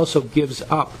it also gives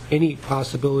up any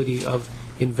possibility of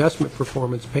investment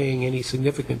performance paying any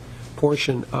significant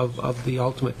portion of the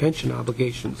ultimate pension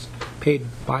obligations paid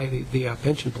by the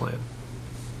pension plan.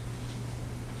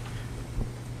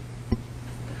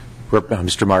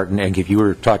 Mr. Martin, and if you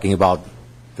were talking about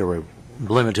there were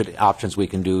limited options we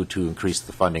can do to increase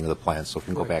the funding of the plan, so if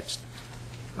we can go back.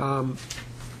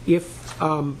 If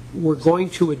we're going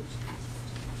to,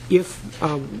 if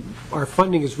our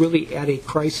funding is really at a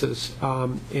crisis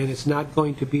and it's not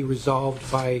going to be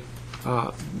resolved by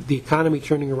the economy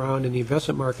turning around and the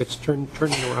investment markets turning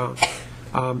around,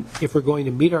 if we're going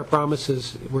to meet our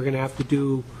promises, we're going to have to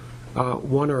do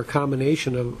one or a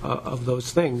combination of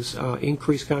those things,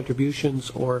 increase contributions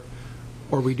or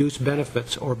reduce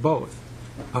benefits or both.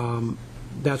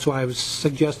 That's why I was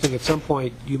suggesting at some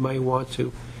point you might want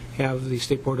to have the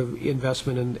State Board of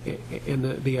Investment and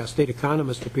the state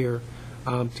economist appear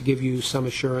to give you some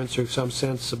assurance or some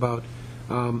sense about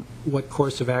what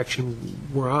course of action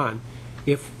we're on.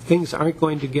 If things aren't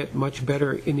going to get much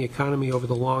better in the economy over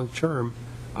the long term,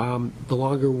 the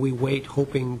longer we wait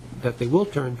hoping that they will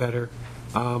turn better,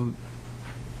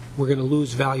 we're going to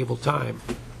lose valuable time.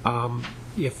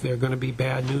 If they're going to be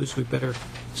bad news, we better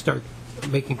start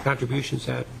making contributions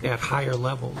at higher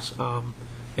levels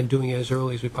and doing it as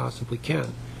early as we possibly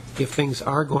can. If things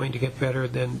are going to get better,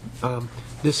 then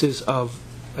this is of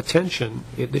attention.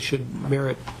 This should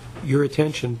merit your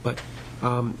attention, but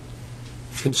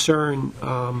concern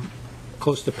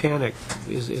close to panic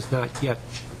is not yet,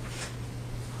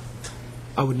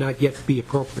 would not yet be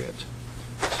appropriate.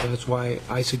 So that's why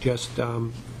I suggest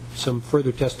some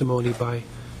further testimony by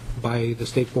the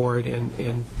State Board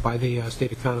and by the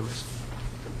state economist.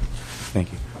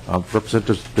 Thank you.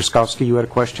 Representative Drazkowski, you had a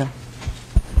question?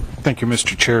 Thank you,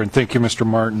 Mr. Chair, and thank you, Mr.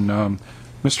 Martin.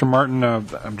 Mr. Martin,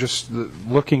 I'm just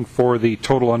looking for the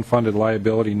total unfunded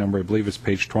liability number. I believe it's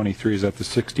page 23. Is that the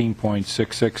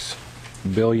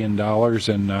 $16.66 billion?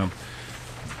 And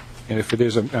if it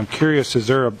is, I'm curious, is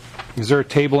there a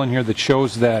table in here that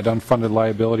shows that unfunded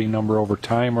liability number over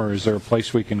time, or is there a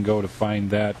place we can go to find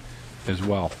that as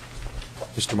well?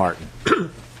 Mr. Martin.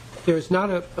 There's not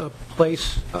a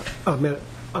place,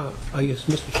 yes,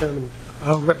 Mr. Chairman,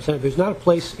 Representative, there's not a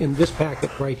place in this packet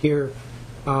right here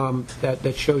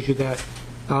that shows you that.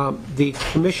 The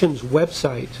Commission's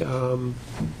website,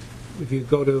 if you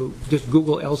go to just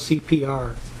Google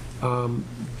LCPR,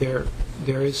 there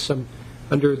is some,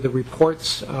 under the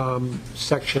reports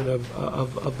section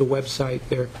of the website,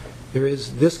 there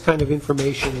is this kind of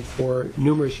information for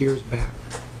numerous years back.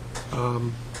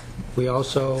 We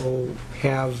also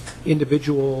have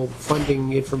individual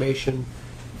funding information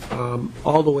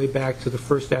all the way back to the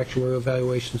first actuarial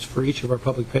evaluations for each of our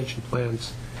public pension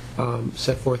plans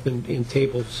set forth in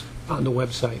tables on the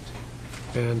website.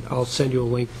 And I'll send you a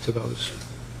link to those.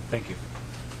 Thank you.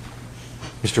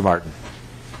 Mr. Martin.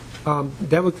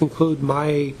 That would conclude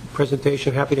my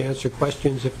presentation. Happy to answer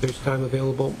questions if there's time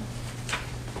available.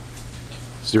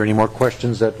 Is there any more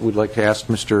questions that we'd like to ask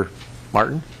Mr.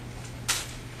 Martin?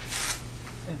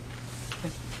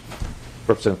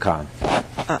 Representative Khan.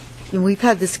 We've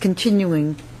had this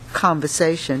continuing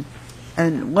conversation,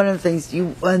 and one of the things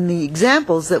and the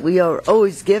examples that we are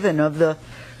always given of the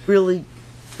really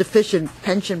deficient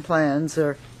pension plans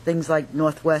or things like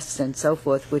Northwest and so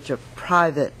forth, which are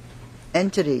private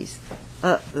entities.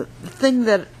 The thing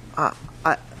that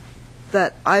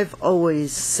that I've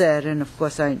always said, and of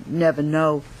course I never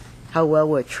know how well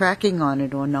we're tracking on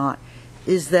it or not,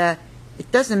 is that it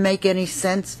doesn't make any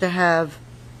sense to have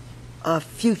a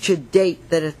future date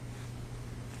that a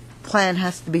plan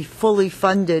has to be fully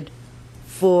funded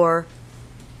for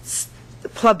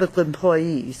public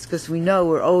employees, because we know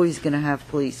we're always going to have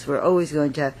police. We're always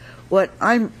going to have. What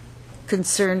I'm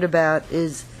concerned about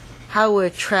is how we're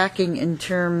tracking in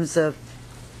terms of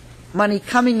money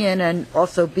coming in and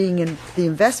also being in the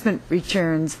investment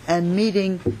returns and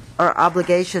meeting our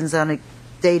obligations on a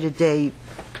day-to-day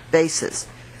basis.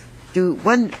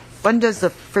 When does the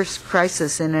first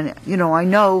crisis, and I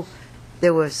know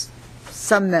there was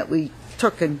some that we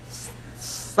took and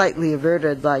slightly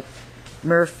averted, like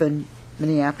Murph and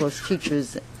Minneapolis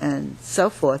teachers and so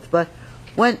forth, but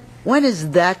when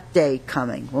is that day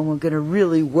coming when we're going to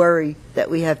really worry that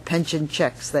we have pension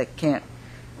checks that can't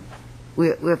we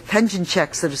have pension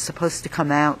checks that are supposed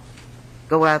to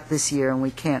go out this year, and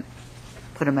we can't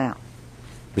put them out.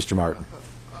 Mr. Martin.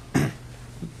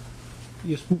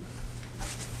 Yes.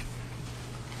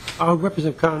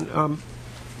 Representative Khan,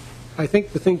 I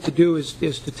think the thing to do is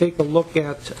to take a look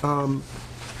at,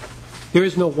 there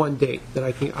is no one date that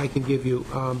I can give you.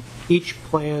 Each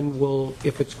plan will,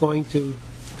 if it's going to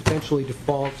potentially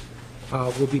default,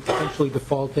 will be potentially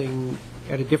defaulting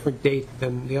at a different date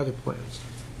than the other plans.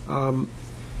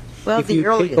 If you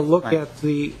take a look at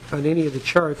on any of the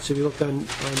charts, if you look on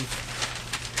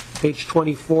page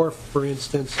 24, for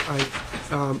instance,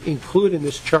 I include in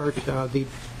this chart the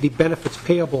benefits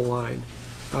payable line.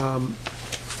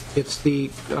 It's the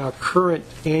current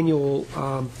annual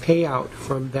payout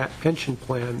from that pension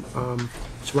plan.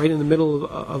 It's right in the middle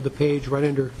of the page, right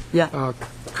under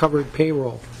covered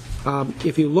payroll.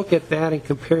 If you look at that and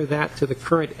compare that to the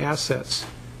current assets,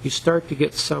 you start to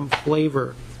get some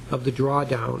flavor of the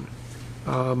drawdown.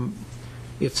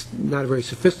 It's not a very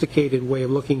sophisticated way of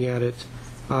looking at it.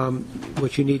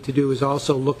 What you need to do is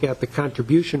also look at the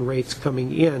contribution rates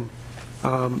coming in.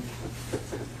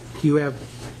 You have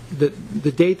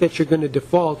the date that you're going to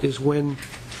default is when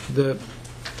that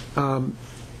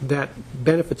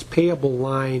benefits payable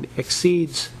line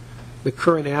exceeds the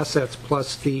current assets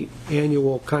plus the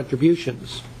annual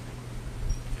contributions.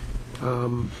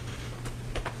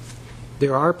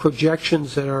 There are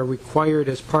projections that are required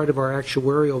as part of our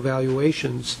actuarial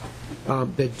valuations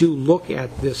that do look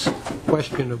at this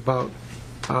question about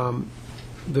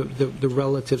the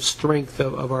relative strength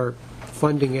of our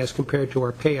funding as compared to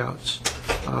our payouts.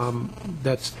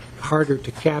 That's harder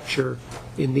to capture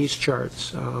in these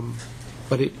charts,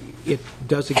 but it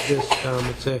does exist.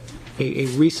 It's a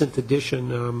recent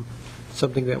addition,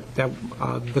 something that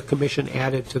the Commission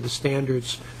added to the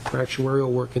standards for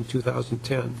actuarial work in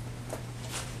 2010.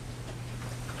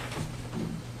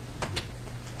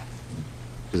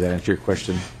 Does that answer your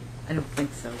question? I don't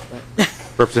think so, but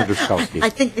Representative Skowski. I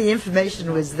think the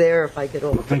information was there if I could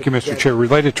all. Thank you, Mr. Chair.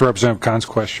 Related to Representative Kahn's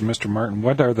question, Mr. Martin,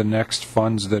 what are the next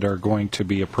funds that are going to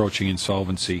be approaching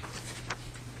insolvency?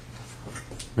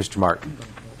 Mr. Martin.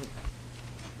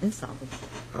 Insolvency.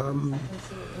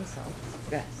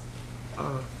 Yes.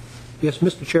 Yes,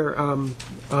 Mr. Chair.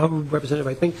 Representative,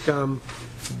 I think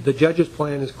the judge's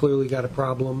plan has clearly got a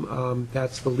problem.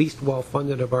 That's the least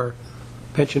well-funded of our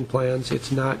pension plans. It's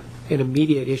not an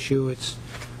immediate issue. Its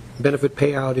benefit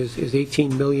payout is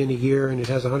 $18 million a year, and it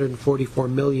has $144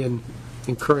 million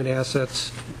in current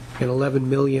assets and $11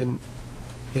 million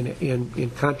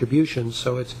in contributions.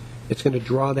 So it's going to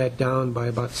draw that down by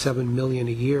about $7 million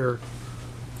a year.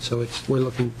 So we're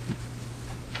looking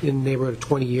in the neighborhood of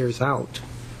 20 years out,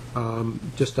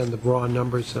 just on the raw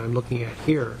numbers that I'm looking at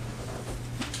here.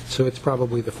 So it's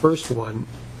probably the first one.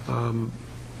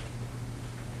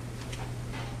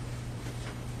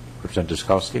 Representative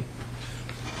Skowski.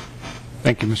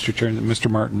 Thank you, Mr. Chair.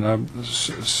 Mr. Martin,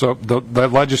 so the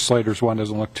legislator's one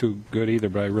doesn't look too good either,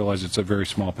 but I realize it's a very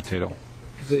small potato.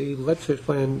 The legislative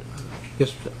plan,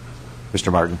 yes.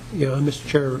 Mr. Martin. Yeah, Mr.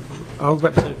 Chair, I'll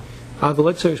represent. The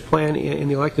legislative plan and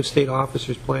the elected state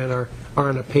officers plan are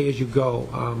on a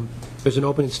pay-as-you-go. There's an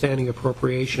open and standing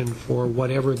appropriation for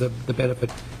whatever the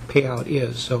benefit payout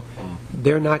is. So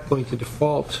they're not going to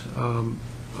default on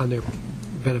their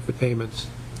benefit payments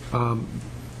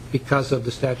because of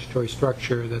the statutory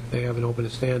structure that they have an open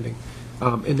and standing.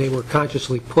 And they were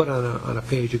consciously put on a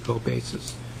pay-as-you-go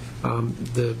basis.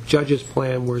 The judge's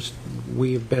plan was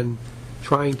we have been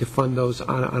trying to fund those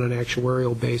on an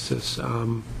actuarial basis.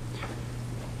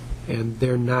 And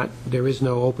there is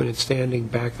no open and standing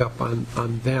backup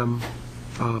on them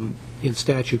in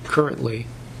statute currently.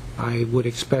 I would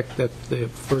expect that the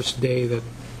first day that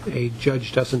a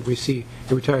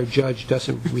retired judge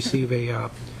doesn't receive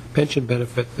a pension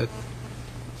benefit, that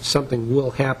something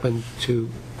will happen to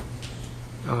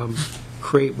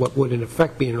create what would in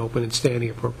effect be an open and standing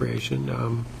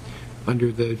appropriation.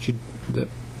 Under the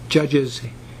judges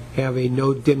have a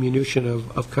no diminution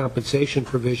of compensation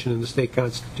provision in the state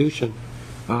constitution.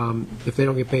 If they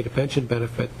don't get paid a pension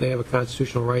benefit, they have a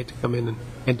constitutional right to come in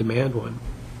and demand one.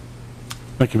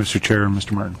 Thank you, Mr. Chair and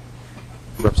Mr. Martin.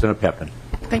 Representative Pepin.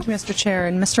 Thank you, Mr. Chair.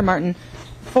 And Mr. Martin,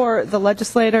 for the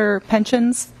legislator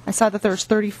pensions, I saw that there's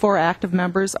 34 active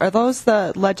members. Are those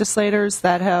the legislators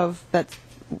that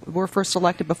were first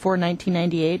elected before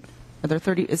 1998? Are there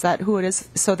 30? Is that who it is?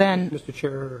 So then, Mr.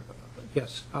 Chair,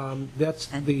 yes, that's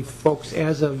the folks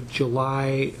as of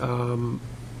July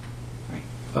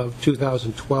of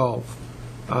 2012.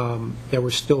 There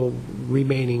were still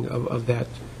remaining of that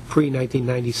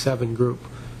pre-1997 group.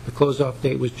 The close-off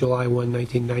date was July 1,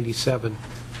 1997.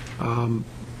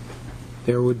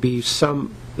 There would be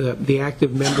some, the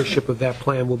active membership of that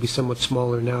plan will be somewhat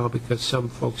smaller now because some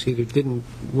folks either didn't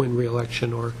win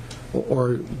re-election or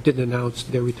didn't announce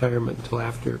their retirement until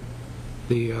after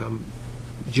the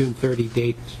June 30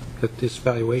 date that this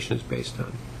valuation is based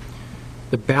on.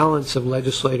 The balance of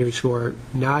legislators who are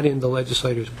not in the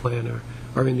legislators plan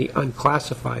are in the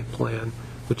unclassified plan,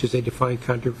 which is a defined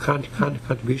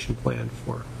contribution plan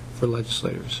for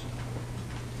legislators.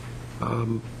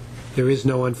 There is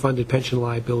no unfunded pension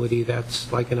liability.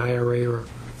 That's like an IRA or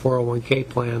 401k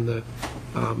plan. The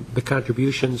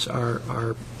contributions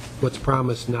are what's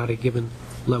promised, not a given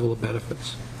level of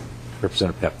benefits.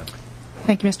 Representative Pepin.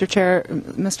 Thank you, Mr. Chair.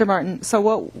 Mr. Martin, so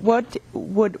what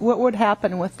would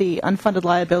happen with the unfunded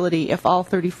liability if all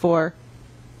 34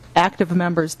 active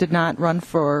members did not run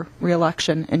for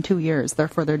re-election in 2 years?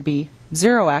 Therefore, there'd be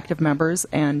 0 active members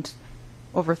and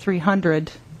over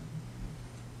 300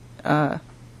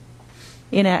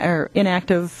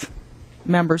 inactive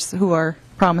members who are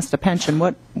promised a pension.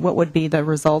 What would be the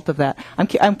result of that?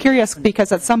 I'm curious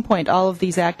because at some point all of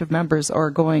these active members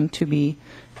are going to be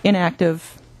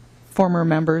inactive former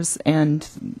members, and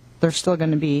there's still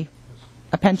going to be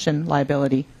a pension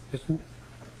liability.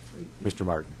 Mr.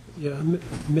 Martin. Yeah,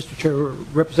 Mr. Chair,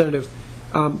 Representative,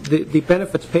 the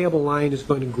benefits payable line is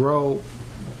going to grow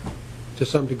to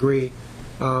some degree.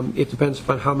 It depends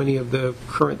upon how many of the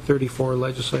current 34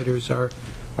 legislators are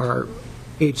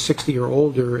age 60 or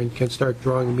older and can start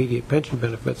drawing immediate pension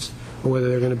benefits, or whether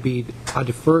they're going to be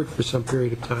deferred for some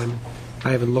period of time. I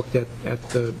haven't looked at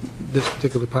this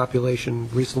particular population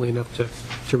recently enough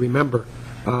to remember.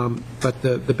 But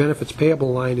the benefits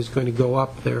payable line is going to go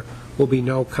up. There will be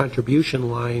no contribution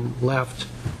line left,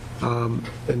 and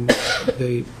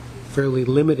the fairly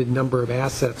limited number of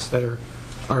assets that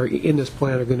are in this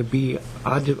plan are going to be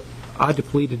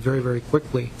depleted very, very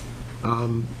quickly,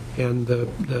 and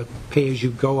the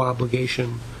pay-as-you-go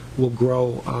obligation will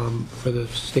grow for the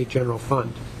state general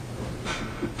fund.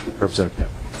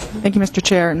 Representative. Thank you, Mr.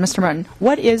 Chair. And Mr. Martin,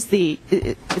 what is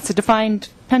it's a defined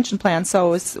pension plan,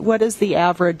 so what is the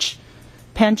average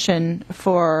pension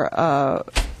for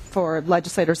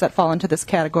legislators that fall into this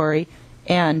category?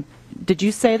 And did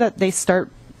you say that they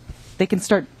can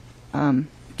start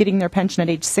getting their pension at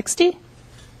age 60?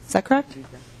 Is that correct?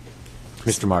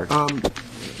 Mr. Martin.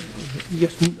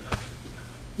 Yes,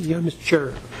 Mr.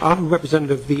 Chair.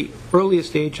 Representative, the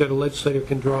earliest age that a legislator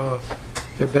can draw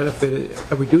their benefit,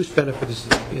 a reduced benefit,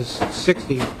 is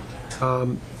 60.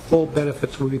 Full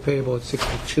benefits will be payable at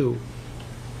 62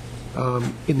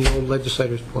 in the old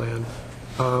legislators plan.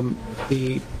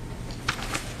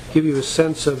 Give you a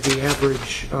sense of the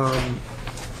average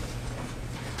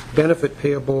benefit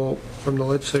payable from the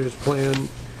legislators plan.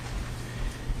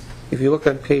 If you look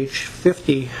on page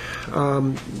 50,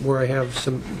 where I have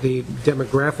the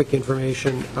demographic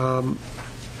information,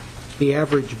 the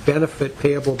average benefit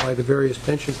payable by the various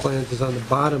pension plans is on the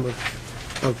bottom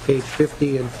of page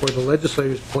 50, and for the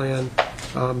legislators plan,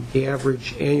 the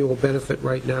average annual benefit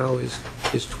right now is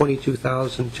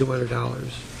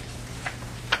 $22,200.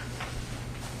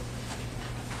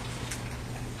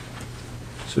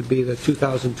 This would be the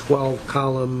 2012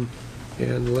 column,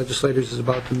 and the legislators is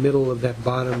about the middle of that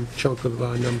bottom chunk of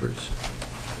numbers.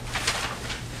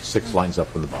 6 lines up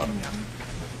from the bottom, yeah.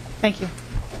 Thank you.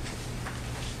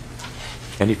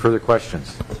 Any further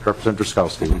questions? Representative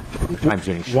Drazkowski. Time's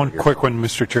getting short One here. quick one,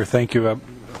 Mr. Chair. Thank you.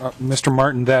 Mr.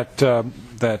 Martin, that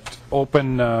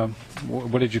open,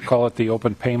 what did you call it, the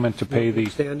open payment to pay the...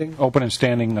 Standing? Open and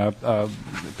standing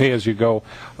pay-as-you-go.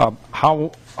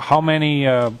 How many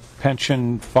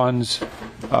pension funds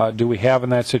do we have in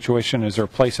that situation? Is there a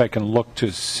place I can look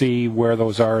to see where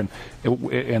those are and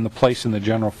the place in the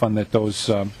general fund that those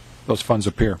funds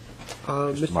appear?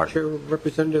 Mr. Chair,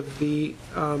 Representative,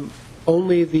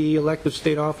 only the elected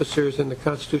state officers and the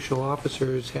constitutional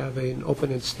officers have an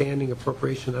open and standing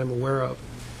appropriation I'm aware of.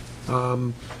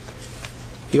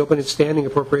 The open and standing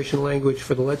appropriation language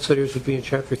for the legislators would be in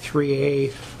Chapter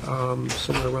 3A,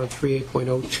 somewhere around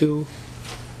 3A.02,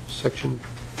 Section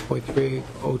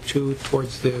 .302,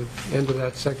 towards the end of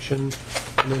that section.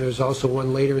 And then there's also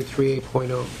one later in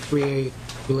 3A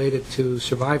related to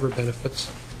survivor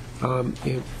benefits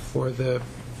for the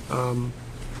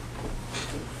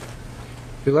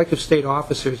elected state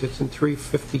officers. It's in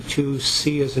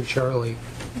 352C as in Charlie.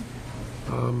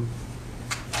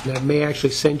 That may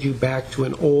actually send you back to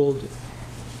an old,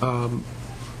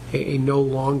 a no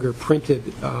longer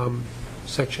printed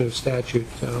section of statute.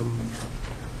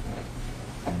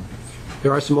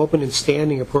 There are some open and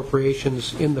standing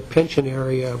appropriations in the pension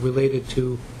area related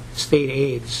to state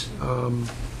aids.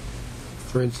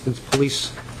 For instance,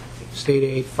 police state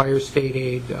aid, fire state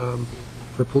aid,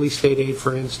 for police state aid,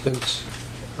 for instance,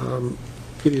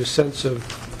 give you a sense of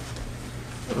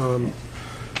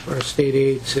our state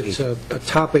aids. It's a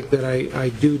topic that I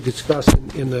do discuss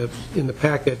in the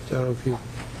packet. If you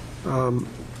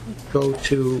go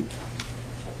to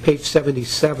page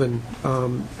 77,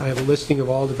 I have a listing of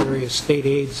all the various state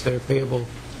aids that are payable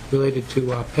related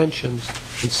to pensions,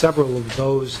 and several of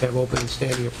those have open and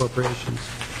standing appropriations.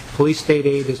 Police state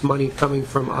aid is money coming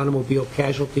from automobile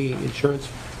casualty insurance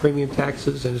premium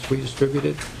taxes and is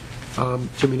redistributed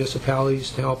to municipalities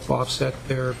to help offset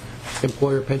their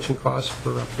employer pension costs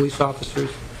for police officers.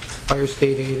 Fire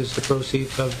state aid is the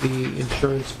proceeds of the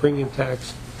insurance premium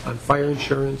tax on fire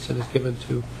insurance and is given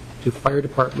to fire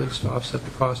departments to offset the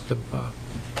cost of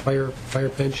fire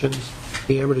pensions.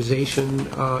 The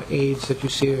amortization aids that you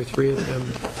see, there are three of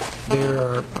them.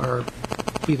 There are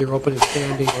either open and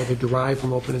standing or they're derived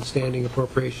from open and standing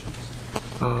appropriations.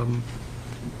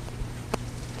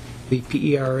 The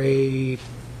PERA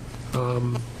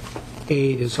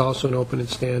aid is also an open and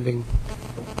standing.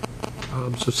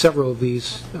 So several of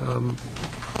these.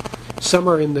 Some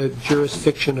are in the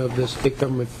jurisdiction of the State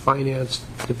Government Finance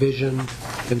Division,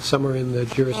 and some are in the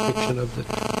jurisdiction of the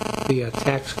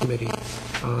Tax Committee.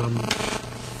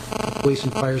 The Police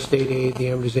and Fire State Aid, the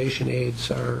amortization aids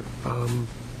are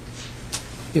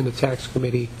in the Tax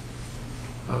Committee.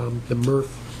 The MRF,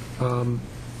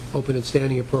 open and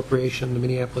standing appropriation,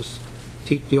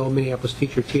 the old Minneapolis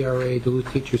Teacher TRA,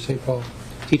 Duluth Teacher, St. Paul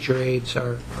Teacher aids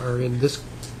are in the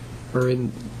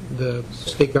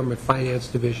State Government Finance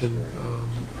Division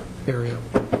area.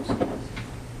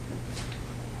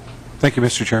 Thank you,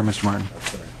 Mr. Chair. Mr. Martin.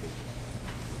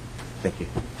 Thank you.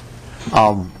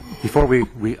 Before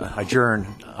we adjourn,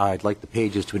 I'd like the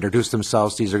pages to introduce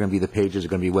themselves. These are going to be the pages that are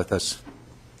going to be with us.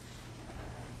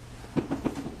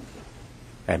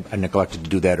 And I neglected to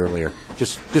do that earlier.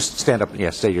 Just stand up. Yeah,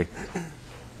 stay here.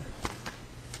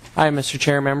 Hi, Mr.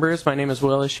 Chair, members. My name is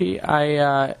Will Ishii.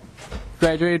 I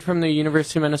graduated from the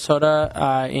University of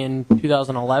Minnesota in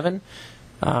 2011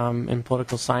 in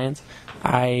political science.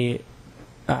 I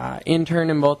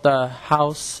interned in both the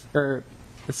House, or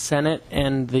the Senate,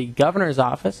 and the governor's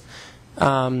office,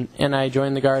 and I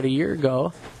joined the Guard a year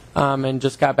ago and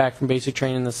just got back from basic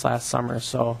training this last summer,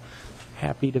 so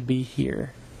happy to be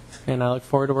here, and I look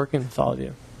forward to working with all of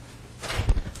you.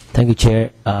 Thank you,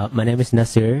 Chair. My name is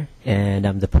Nasir, and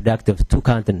I'm the product of two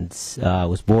continents. I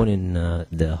was born in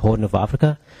the Horn of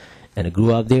Africa, and I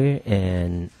grew up there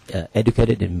and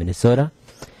educated in Minnesota,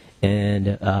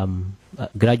 and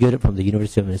graduated from the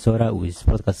University of Minnesota with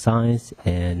political science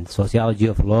and sociology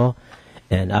of law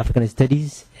and African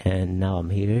studies, and now I'm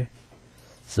here.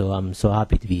 So I'm so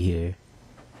happy to be here.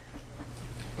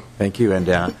 Thank you, and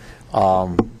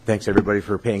thanks everybody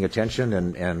for paying attention,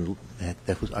 and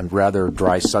that was a rather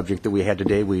dry subject that we had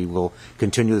today. We will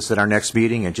continue this at our next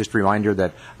meeting, and just a reminder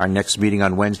that our next meeting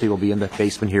on Wednesday will be in the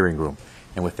basement hearing room.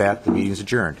 And with that, the meeting is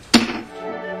adjourned.